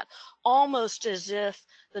like that, almost as if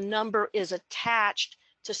the number is attached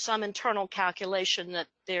to some internal calculation that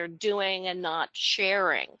they're doing and not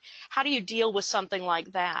sharing. How do you deal with something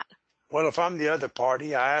like that? Well, if I'm the other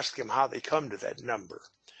party, I ask them how they come to that number.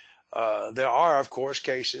 There are, of course,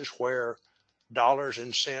 cases where dollars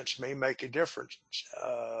and cents may make a difference.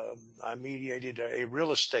 I mediated a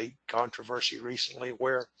real estate controversy recently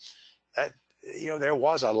where that, you know, there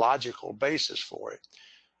was a logical basis for it.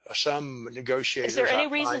 Some negotiators. Is there any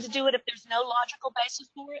reason to do it if there's no logical basis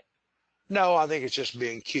for it? No, I think it's just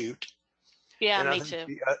being cute. Yeah, me too.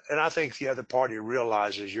 And I think the other party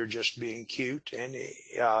realizes you're just being cute. And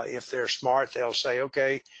if they're smart, they'll say,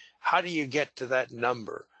 okay, how do you get to that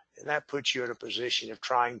number? And that puts you in a position of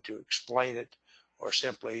trying to explain it, or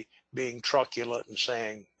simply being truculent and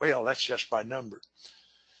saying, well, that's just my number.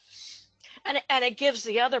 And it gives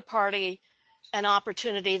the other party an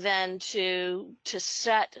opportunity then to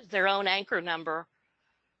set their own anchor number,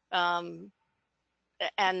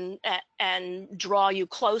 and draw you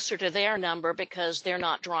closer to their number because they're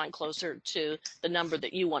not drawing closer to the number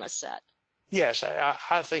that you want to set. Yes,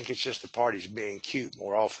 I think it's just the parties being cute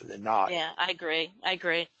more often than not. Yeah, I agree.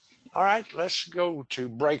 All right, let's go to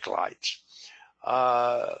brake lights.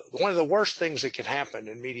 One of the worst things that can happen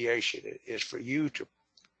in mediation is for you to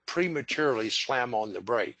prematurely slam on the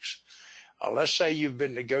brakes. Let's say you've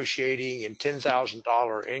been negotiating in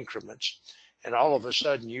 $10,000 increments, and all of a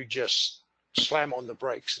sudden you just slam on the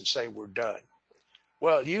brakes and say, we're done.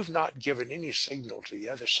 Well, you've not given any signal to the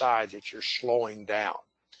other side that you're slowing down.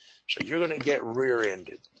 So you're going to get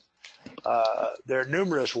rear-ended. There are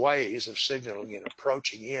numerous ways of signaling and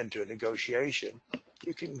approaching into a negotiation.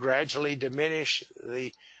 You can gradually diminish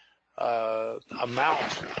the amount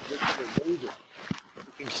that you're moving.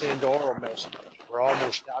 You can send oral messages. We're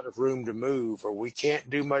almost out of room to move, or we can't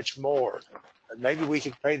do much more. Maybe we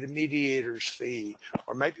can pay the mediator's fee,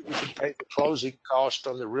 or maybe we can pay the closing cost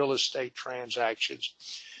on the real estate transactions.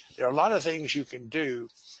 There are a lot of things you can do,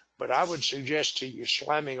 but I would suggest to you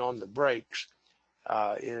slamming on the brakes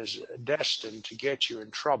is destined to get you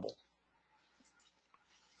in trouble.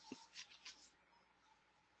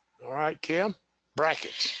 All right, Kim,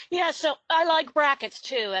 brackets. Yeah, so I like brackets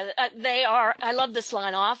too. I love this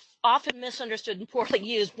line, often misunderstood and poorly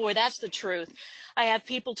used. Boy, that's the truth. I have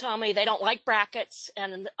people tell me they don't like brackets,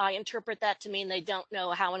 and I interpret that to mean they don't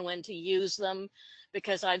know how and when to use them,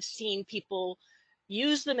 because I've seen people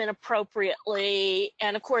use them inappropriately.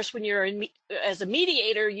 And of course, when you're as a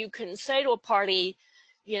mediator, you can say to a party,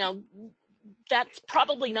 you know, that's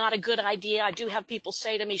probably not a good idea. I do have people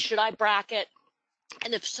say to me, should I bracket?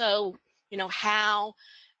 And if so, you know, how?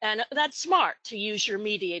 And that's smart to use your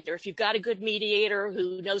mediator. If you've got a good mediator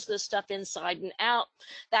who knows this stuff inside and out,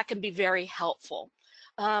 that can be very helpful.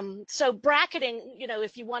 So bracketing, you know,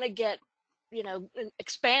 if you want to get, you know,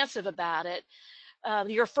 expansive about it,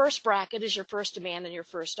 your first bracket is your first demand and your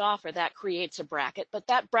first offer. That creates a bracket, but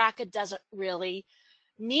that bracket doesn't really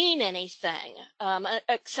mean anything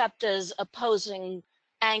except as opposing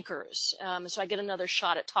anchors. So I get another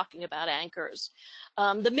shot at talking about anchors.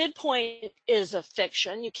 The midpoint is a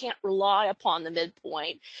fiction. You can't rely upon the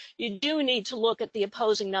midpoint. You do need to look at the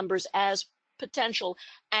opposing numbers as potential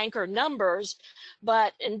anchor numbers,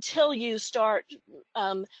 but until you start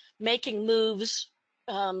making moves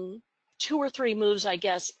 2 or 3 moves, I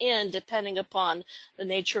guess, in, depending upon the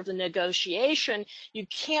nature of the negotiation, you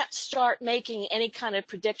can't start making any kind of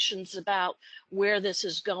predictions about where this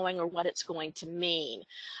is going or what it's going to mean.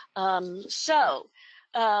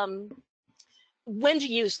 When to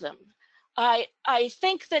use them? I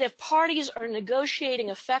think that if parties are negotiating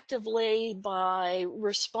effectively by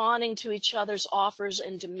responding to each other's offers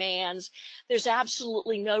and demands, there's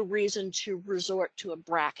absolutely no reason to resort to a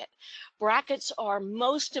bracket. Brackets are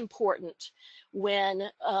most important when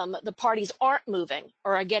the parties aren't moving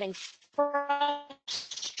or are getting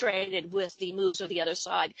frustrated with the moves of the other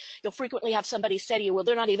side. You'll frequently have somebody say to you, well,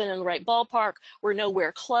 they're not even in the right ballpark, we're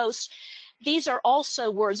nowhere close. These are also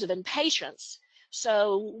words of impatience.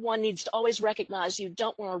 So one needs to always recognize you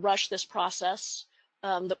don't want to rush this process.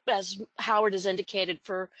 As Howard has indicated,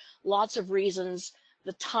 for lots of reasons,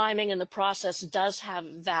 the timing and the process does have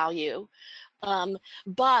value.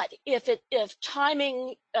 But if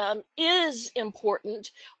timing is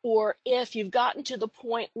important, or if you've gotten to the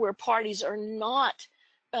point where parties are not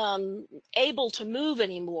able to move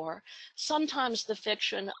anymore, sometimes the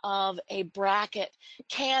fiction of a bracket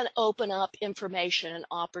can open up information and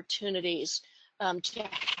opportunities to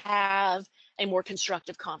have a more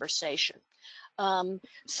constructive conversation.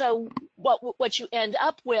 So what you end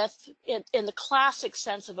up with in the classic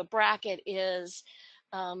sense of a bracket is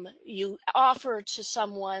you offer to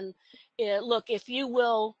someone, look, if you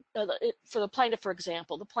will, for the plaintiff, for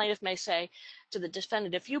example, the plaintiff may say to the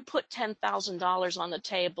defendant, if you put $10,000 on the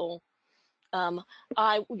table, from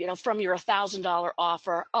your $1,000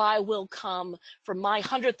 offer, I will come from my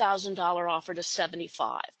 $100,000 offer to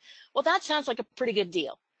 75. Well, that sounds like a pretty good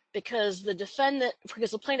deal, because the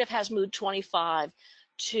plaintiff has moved 25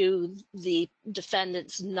 to the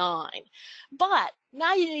defendant's 9. But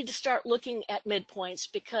now you need to start looking at midpoints,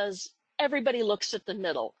 because everybody looks at the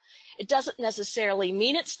middle. It doesn't necessarily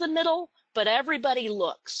mean it's the middle, but everybody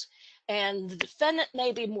looks. And the defendant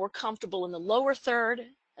may be more comfortable in the lower third.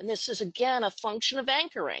 And this is, again, a function of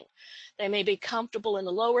anchoring. They may be comfortable in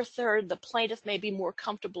the lower third. The plaintiff may be more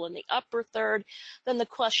comfortable in the upper third. Then the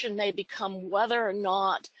question may become whether or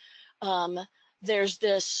not there's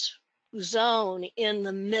this zone in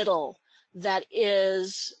the middle that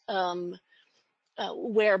is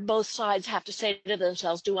where both sides have to say to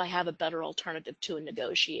themselves, do I have a better alternative to a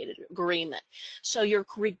negotiated agreement? So you're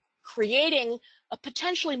creating a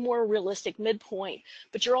potentially more realistic midpoint,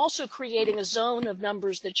 but you're also creating a zone of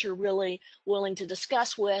numbers that you're really willing to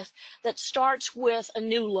discuss with, that starts with a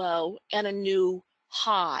new low and a new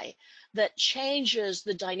high, that changes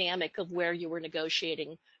the dynamic of where you were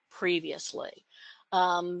negotiating previously.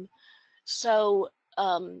 I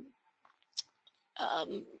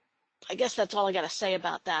guess that's all I got to say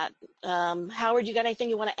about that. Howard, you got anything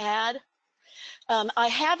you want to add? I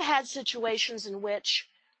have had situations in which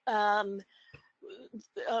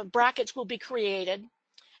brackets will be created,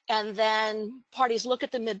 and then parties look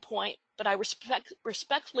at the midpoint, but I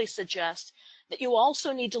respectfully suggest that you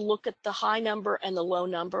also need to look at the high number and the low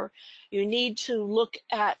number. You need to look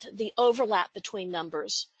at the overlap between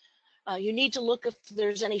numbers. You need to look if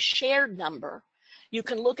there's any shared number. You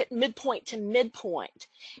can look at midpoint to midpoint,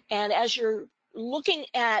 and as you're looking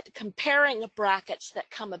at comparing brackets that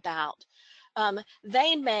come about,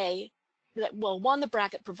 they may, well, one, the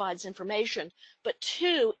bracket provides information, but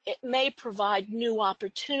two, it may provide new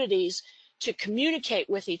opportunities to communicate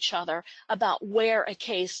with each other about where a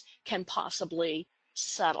case can possibly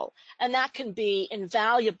settle. And that can be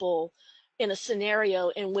invaluable in a scenario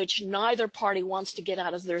in which neither party wants to get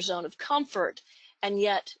out of their zone of comfort, and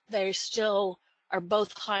yet they still are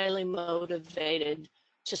both highly motivated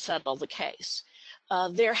to settle the case.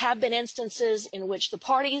 There have been instances in which the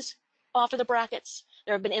parties offer the brackets.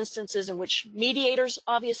 There have been instances in which mediators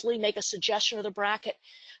obviously make a suggestion of the bracket,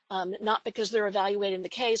 not because they're evaluating the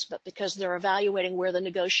case, but because they're evaluating where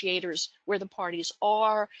the parties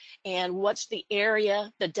are, and what's the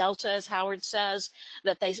area, the delta, as Howard says,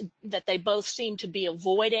 that they both seem to be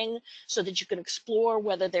avoiding, so that you can explore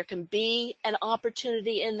whether there can be an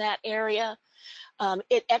opportunity in that area.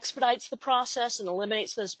 It expedites the process and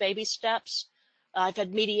eliminates those baby steps. I've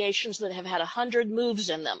had mediations that have had 100 moves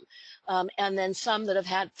in them, and then some that have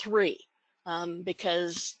had 3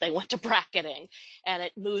 because they went to bracketing, and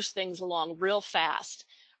it moves things along real fast,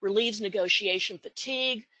 relieves negotiation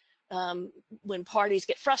fatigue. When parties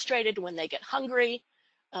get frustrated, when they get hungry,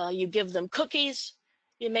 you give them cookies,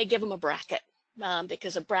 you may give them a bracket,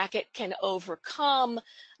 because a bracket can overcome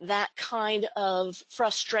that kind of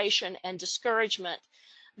frustration and discouragement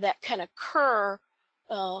that can occur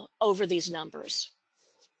over these numbers.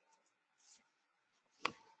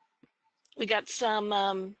 We got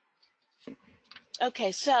some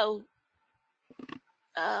Okay, so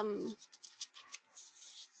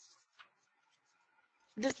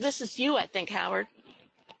this is you, I think, Howard.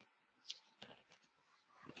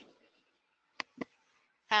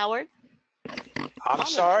 Howard? I'm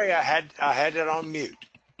sorry, I had it on mute.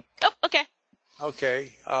 Oh, okay.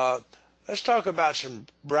 Okay, let's talk about some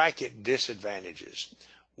bracket disadvantages.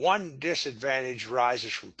 One disadvantage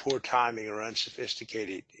rises from poor timing or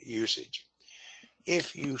unsophisticated usage.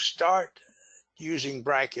 If you start using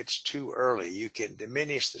brackets too early, you can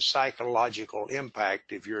diminish the psychological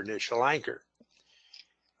impact of your initial anchor.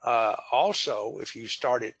 Also, if you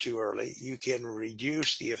start it too early, you can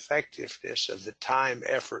reduce the effectiveness of the time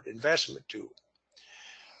effort investment tool.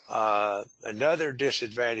 Another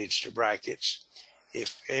disadvantage to brackets,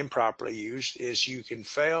 if improperly used, is you can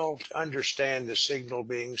fail to understand the signal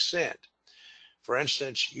being sent. For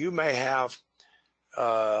instance, you may have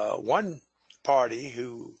one party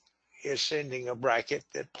who is sending a bracket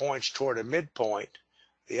that points toward a midpoint.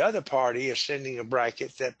 The other party is sending a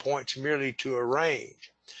bracket that points merely to a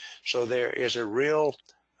range. So there is a real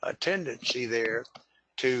tendency there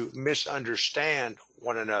to misunderstand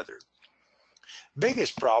one another.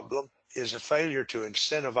 Biggest problem is a failure to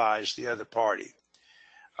incentivize the other party.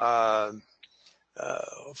 For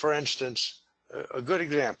instance, a good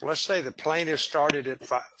example, let's say the plaintiff started at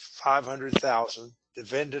 500,000,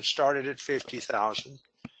 defendant started at 50,000.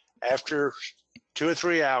 After 2 or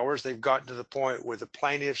 3 hours, they've gotten to the point where the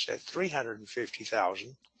plaintiff's at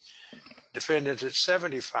 350,000, defendant's at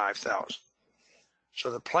 75,000.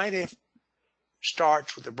 So the plaintiff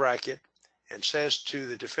starts with the bracket and says to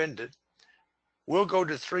the defendant, we'll go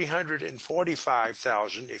to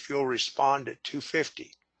 345,000 if you'll respond at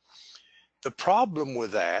 250. The problem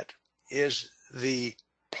with that is the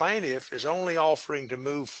plaintiff is only offering to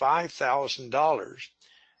move $5,000,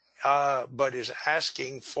 but is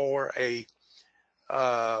asking for a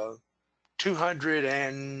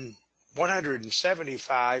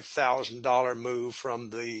 $175,000 move from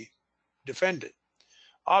the defendant.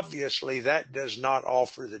 Obviously, that does not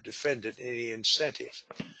offer the defendant any incentive.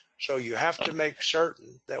 So you have to make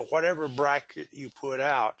certain that whatever bracket you put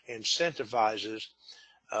out incentivizes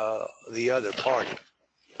the other party.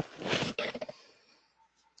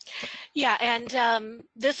 Yeah, and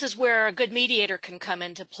this is where a good mediator can come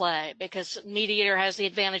into play, because mediator has the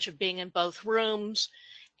advantage of being in both rooms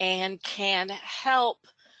and can help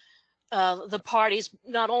the parties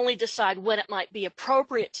not only decide when it might be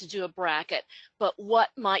appropriate to do a bracket, but what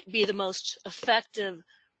might be the most effective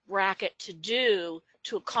bracket to do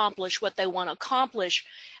to accomplish what they want to accomplish.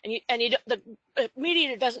 And the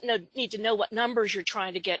mediator doesn't need to know what numbers you're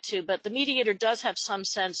trying to get to, but the mediator does have some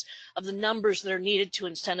sense of the numbers that are needed to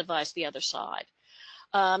incentivize the other side.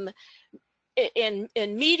 In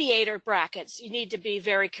mediator brackets, you need to be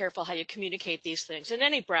very careful how you communicate these things. In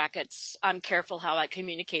any brackets, I'm careful how I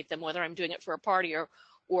communicate them, whether I'm doing it for a party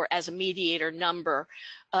or as a mediator number.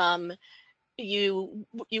 You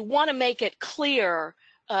want to make it clear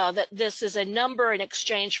that this is a number in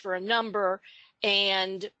exchange for a number,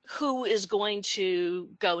 and who is going to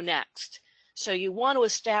go next. So you want to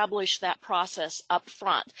establish that process up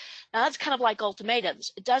front. Now that's kind of like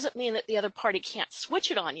ultimatums. It doesn't mean that the other party can't switch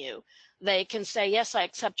it on you. They can say, yes, I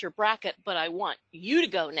accept your bracket, but I want you to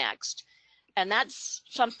go next. And that's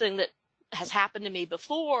something that has happened to me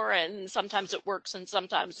before, and sometimes it works and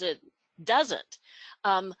sometimes it doesn't.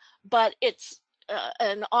 But it's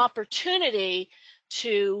an opportunity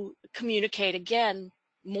to communicate, again,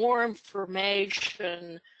 more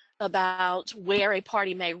information about where a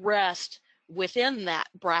party may rest within that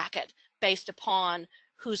bracket based upon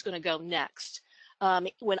who's going to go next.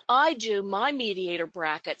 When I do my mediator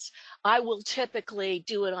brackets, I will typically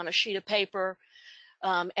do it on a sheet of paper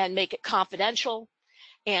and make it confidential,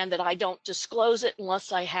 and that I don't disclose it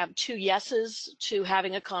unless I have 2 yeses to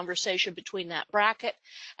having a conversation between that bracket,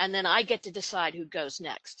 and then I get to decide who goes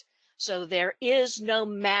next. So there is no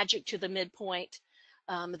magic to the midpoint.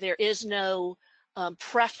 There is no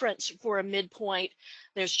preference for a midpoint.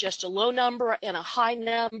 There's just a low number and a high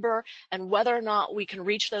number, and whether or not we can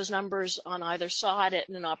reach those numbers on either side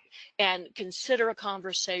and consider a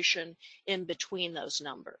conversation in between those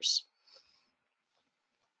numbers.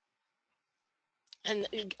 And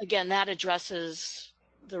again, that addresses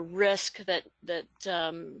the risk that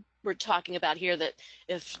we're talking about here, that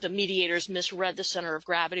if the mediators misread the center of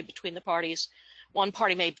gravity between the parties, one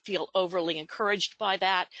party may feel overly encouraged by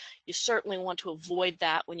that. You certainly want to avoid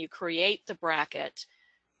that when you create the bracket.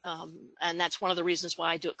 And that's one of the reasons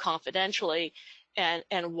why I do it confidentially, and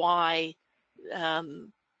why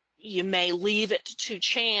you may leave it to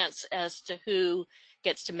chance as to who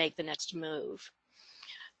gets to make the next move.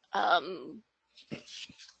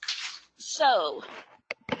 So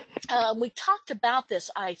we talked about this,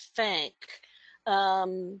 I think. I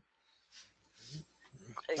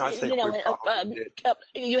think we probably did.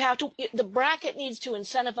 You have to, the bracket needs to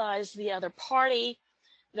incentivize the other party.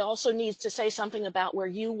 It also needs to say something about where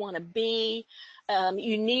you want to be.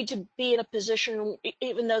 You need to be in a position,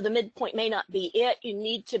 even though the midpoint may not be it, you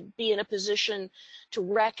need to be in a position to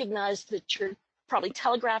recognize that you're probably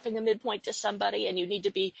telegraphing a midpoint to somebody, and you need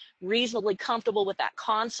to be reasonably comfortable with that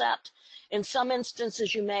concept. In some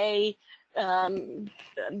instances, you may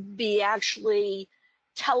be actually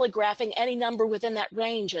telegraphing any number within that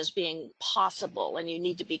range as being possible, and you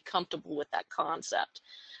need to be comfortable with that concept.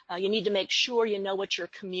 You need to make sure you know what you're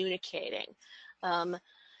communicating. And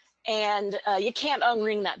you can't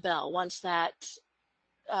unring that bell once that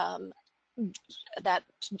that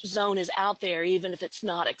zone is out there. Even if it's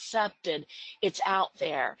not accepted, it's out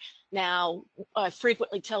there. Now, I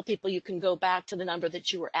frequently tell people you can go back to the number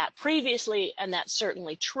that you were at previously, and that's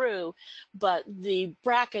certainly true, but the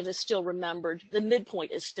bracket is still remembered. The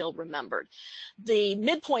midpoint is still remembered. The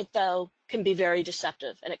midpoint, though, can be very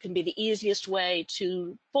deceptive, and it can be the easiest way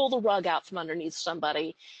to pull the rug out from underneath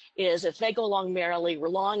somebody is if they go along merrily,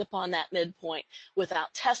 relying upon that midpoint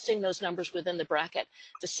without testing those numbers within the bracket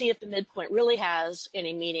to see if the midpoint really has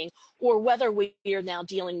any meaning, or whether we are now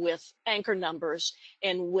dealing with anchor numbers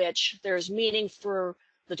in which there's meaning for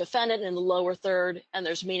the defendant in the lower third and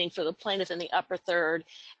there's meaning for the plaintiff in the upper third,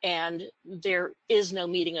 and there is no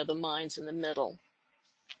meeting of the minds in the middle.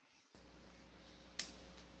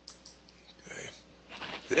 Okay.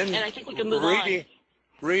 Then and I think we can move on.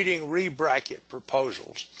 Reading re-bracket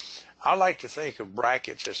proposals. I like to think of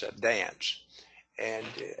brackets as a dance. And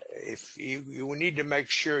if you need to make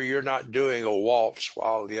sure you're not doing a waltz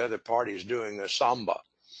while the other party is doing a samba.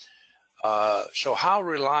 So how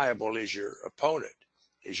reliable is your opponent?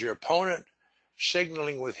 Is your opponent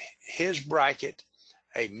signaling with his bracket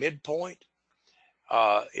a midpoint?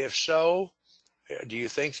 If so, do you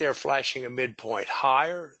think they're flashing a midpoint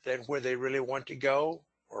higher than where they really want to go,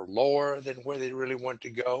 or lower than where they really want to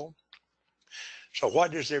go? So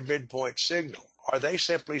what does their midpoint signal? Are they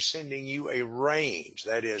simply sending you a range?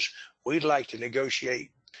 That is, we'd like to negotiate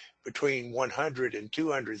between 100 and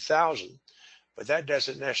 200,000, but that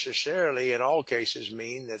doesn't necessarily in all cases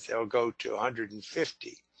mean that they'll go to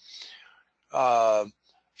 150. Does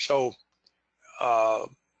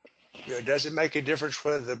it make a difference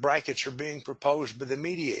whether the brackets are being proposed by the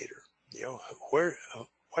mediator?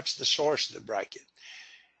 What's the source of the bracket?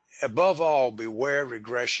 Above all, beware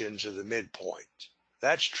regressions of the midpoint.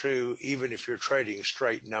 That's true even if you're trading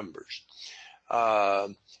straight numbers.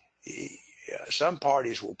 Some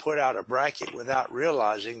parties will put out a bracket without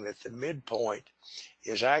realizing that the midpoint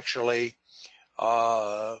is actually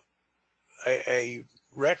a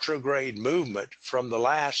retrograde movement from the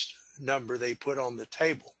last number they put on the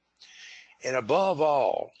table. And above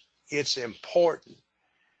all, it's important.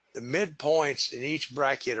 The midpoints in each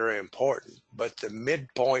bracket are important, but the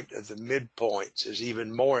midpoint of the midpoints is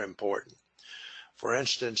even more important. For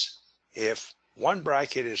instance, if one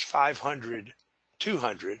bracket is 500,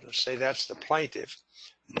 200, let's say that's the plaintiff,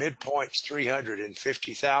 the midpoint's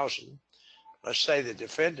 350,000. Let's say the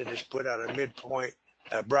defendant has put out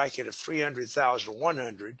a bracket of 300,000,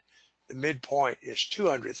 100. The midpoint is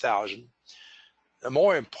 200,000. The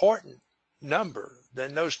more important number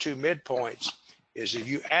than those two midpoints is if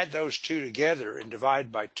you add those two together and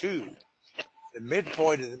divide by 2, the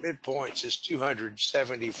midpoint of the midpoints is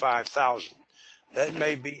 275,000. That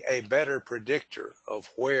may be a better predictor of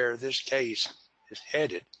where this case is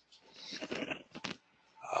headed.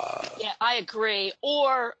 Yeah, I agree.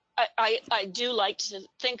 Or I do like to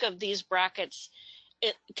think of these brackets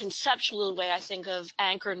conceptually the way I think of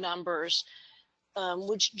anchor numbers,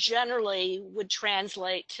 which generally would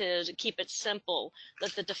translate to keep it simple,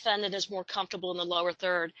 that the defendant is more comfortable in the lower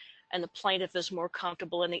third and the plaintiff is more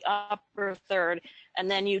comfortable in the upper third.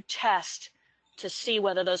 And then you test to see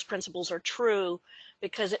whether those principles are true,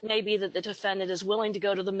 because it may be that the defendant is willing to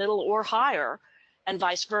go to the middle or higher, and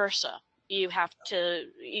vice versa. You have to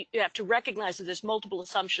recognize that there's multiple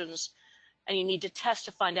assumptions, and you need to test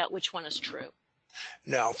to find out which one is true.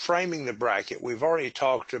 Now, framing the bracket, we've already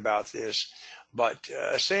talked about this, but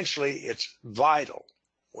essentially it's vital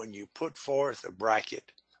when you put forth a bracket,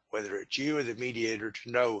 whether it's you or the mediator,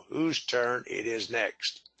 to know whose turn it is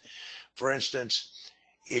next. For instance,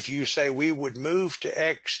 if you say we would move to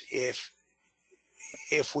X if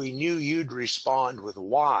we knew you'd respond with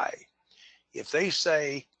Y, if they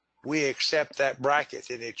say we accept that bracket,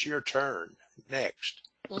 then it's your turn next.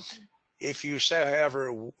 Mm-hmm. If you say,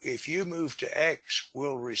 however, if you move to X,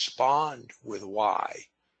 we'll respond with Y,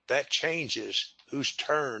 that changes whose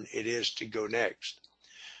turn it is to go next.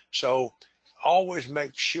 So always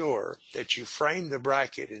make sure that you frame the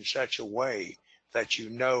bracket in such a way that you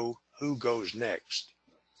know who goes next.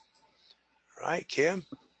 Right, Kim?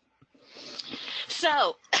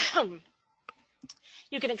 So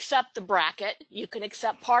you can accept the bracket, you can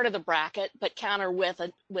accept part of the bracket, but counter with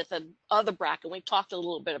a other bracket. We talked a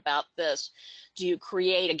little bit about this. Do you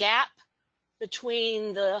create a gap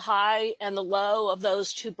between the high and the low of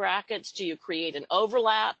those two brackets? Do you create an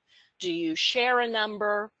overlap? Do you share a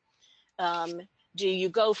number? Do you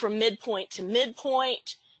go from midpoint to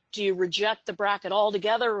midpoint? Do you reject the bracket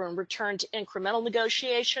altogether and return to incremental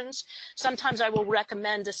negotiations? Sometimes I will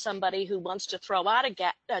recommend to somebody who wants to throw out a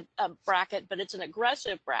bracket, but it's an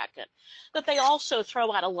aggressive bracket, that they also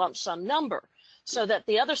throw out a lump sum number so that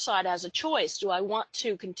the other side has a choice. Do I want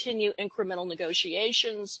to continue incremental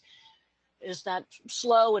negotiations? Is that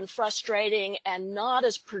slow and frustrating and not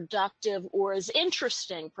as productive or as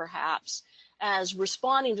interesting, perhaps, as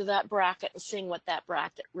responding to that bracket and seeing what that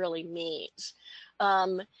bracket really means?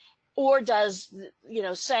 Or does, you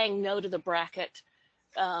know, saying no to the bracket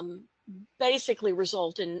basically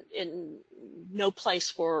result in no place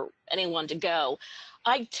for anyone to go?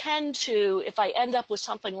 I tend to, if I end up with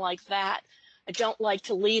something like that, I don't like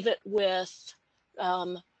to leave it with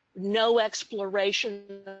no exploration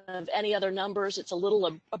of any other numbers. It's a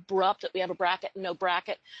little abrupt that we have a bracket and no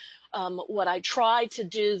bracket. What I try to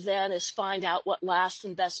do then is find out what last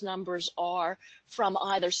and best numbers are from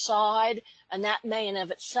either side, and that may in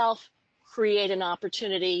of itself create an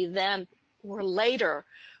opportunity then or later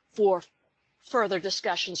for further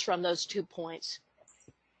discussions from those 2 points.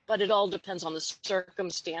 But it all depends on the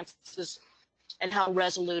circumstances and how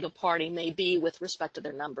resolute a party may be with respect to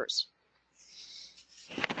their numbers.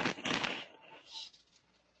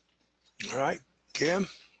 All right, Kim?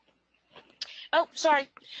 Oh, sorry.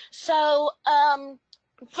 So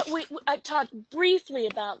I talked briefly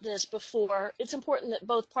about this before. It's important that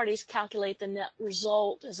both parties calculate the net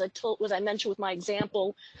result, as I mentioned with my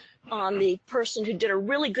example on the person who did a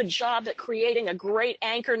really good job at creating a great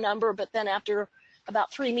anchor number, but then after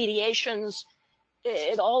about 3 mediations,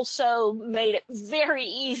 it also made it very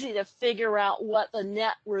easy to figure out what the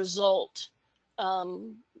net result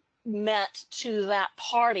meant to that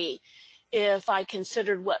party if I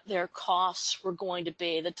considered what their costs were going to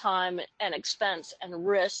be, the time and expense and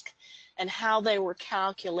risk, and how they were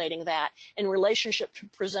calculating that in relationship to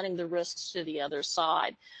presenting the risks to the other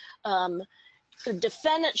side. The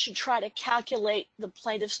defendant should try to calculate the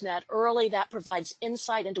plaintiff's net early. That provides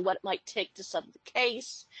insight into what it might take to settle the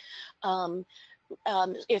case.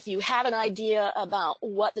 If you have an idea about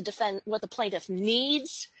what the plaintiff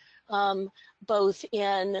needs, both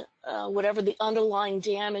in whatever the underlying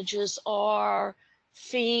damages are,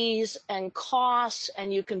 fees and costs,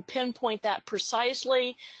 and you can pinpoint that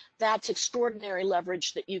precisely, that's extraordinary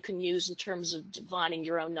leverage that you can use in terms of defining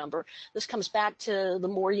your own number. This comes back to the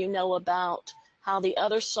more you know about how the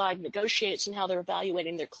other side negotiates and how they're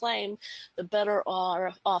evaluating their claim, the better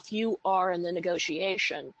off you are in the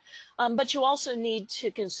negotiation. But you also need to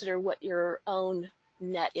consider what your own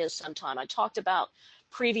net is sometime. I talked about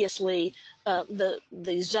previously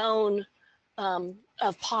the zone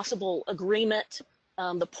of possible agreement,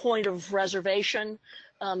 the point of reservation.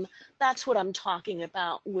 That's what I'm talking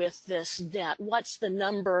about with this net. What's the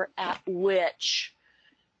number at which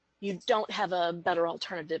you don't have a better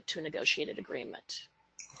alternative to a negotiated agreement?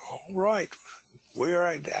 All right. We're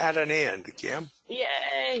at an end, Kim.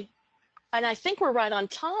 Yay. And I think we're right on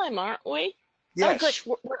time, aren't we? Yes. Oh, gosh,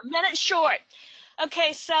 we're a minute short.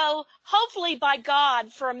 Okay, so hopefully, by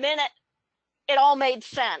God, for a minute, it all made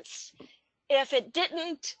sense. If it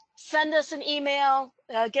didn't, send us an email,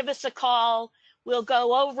 give us a call. We'll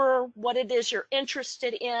go over what it is you're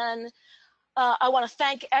interested in. I want to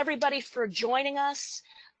thank everybody for joining us.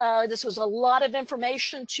 This was a lot of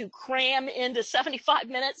information to cram into 75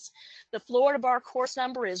 minutes. The Florida Bar course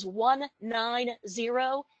number is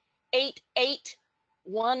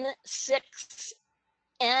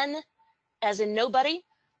 1908816N, as in nobody.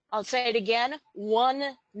 I'll say it again,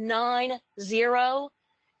 1908816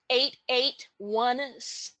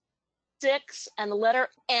 and the letter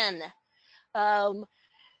N.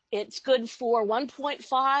 It's good for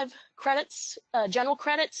 1.5 credits, general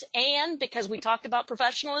credits, and because we talked about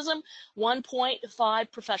professionalism,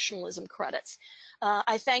 1.5 professionalism credits.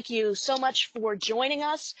 I thank you so much for joining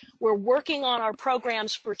us. We're working on our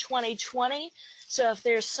programs for 2020. So if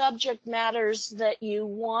there's subject matters that you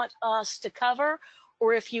want us to cover,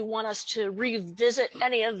 or if you want us to revisit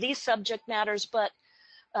any of these subject matters, but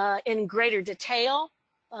in greater detail,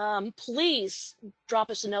 please drop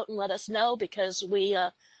us a note and let us know, because we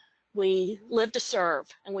we live to serve,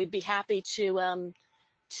 and we'd be happy to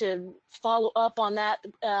follow up on that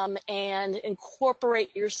and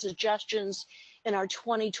incorporate your suggestions in our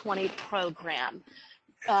 2020 program.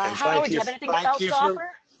 And Howard, do you have anything else to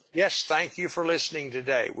offer? Yes, thank you for listening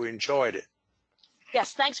today. We enjoyed it.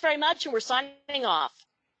 Yes, thanks very much, and we're signing off.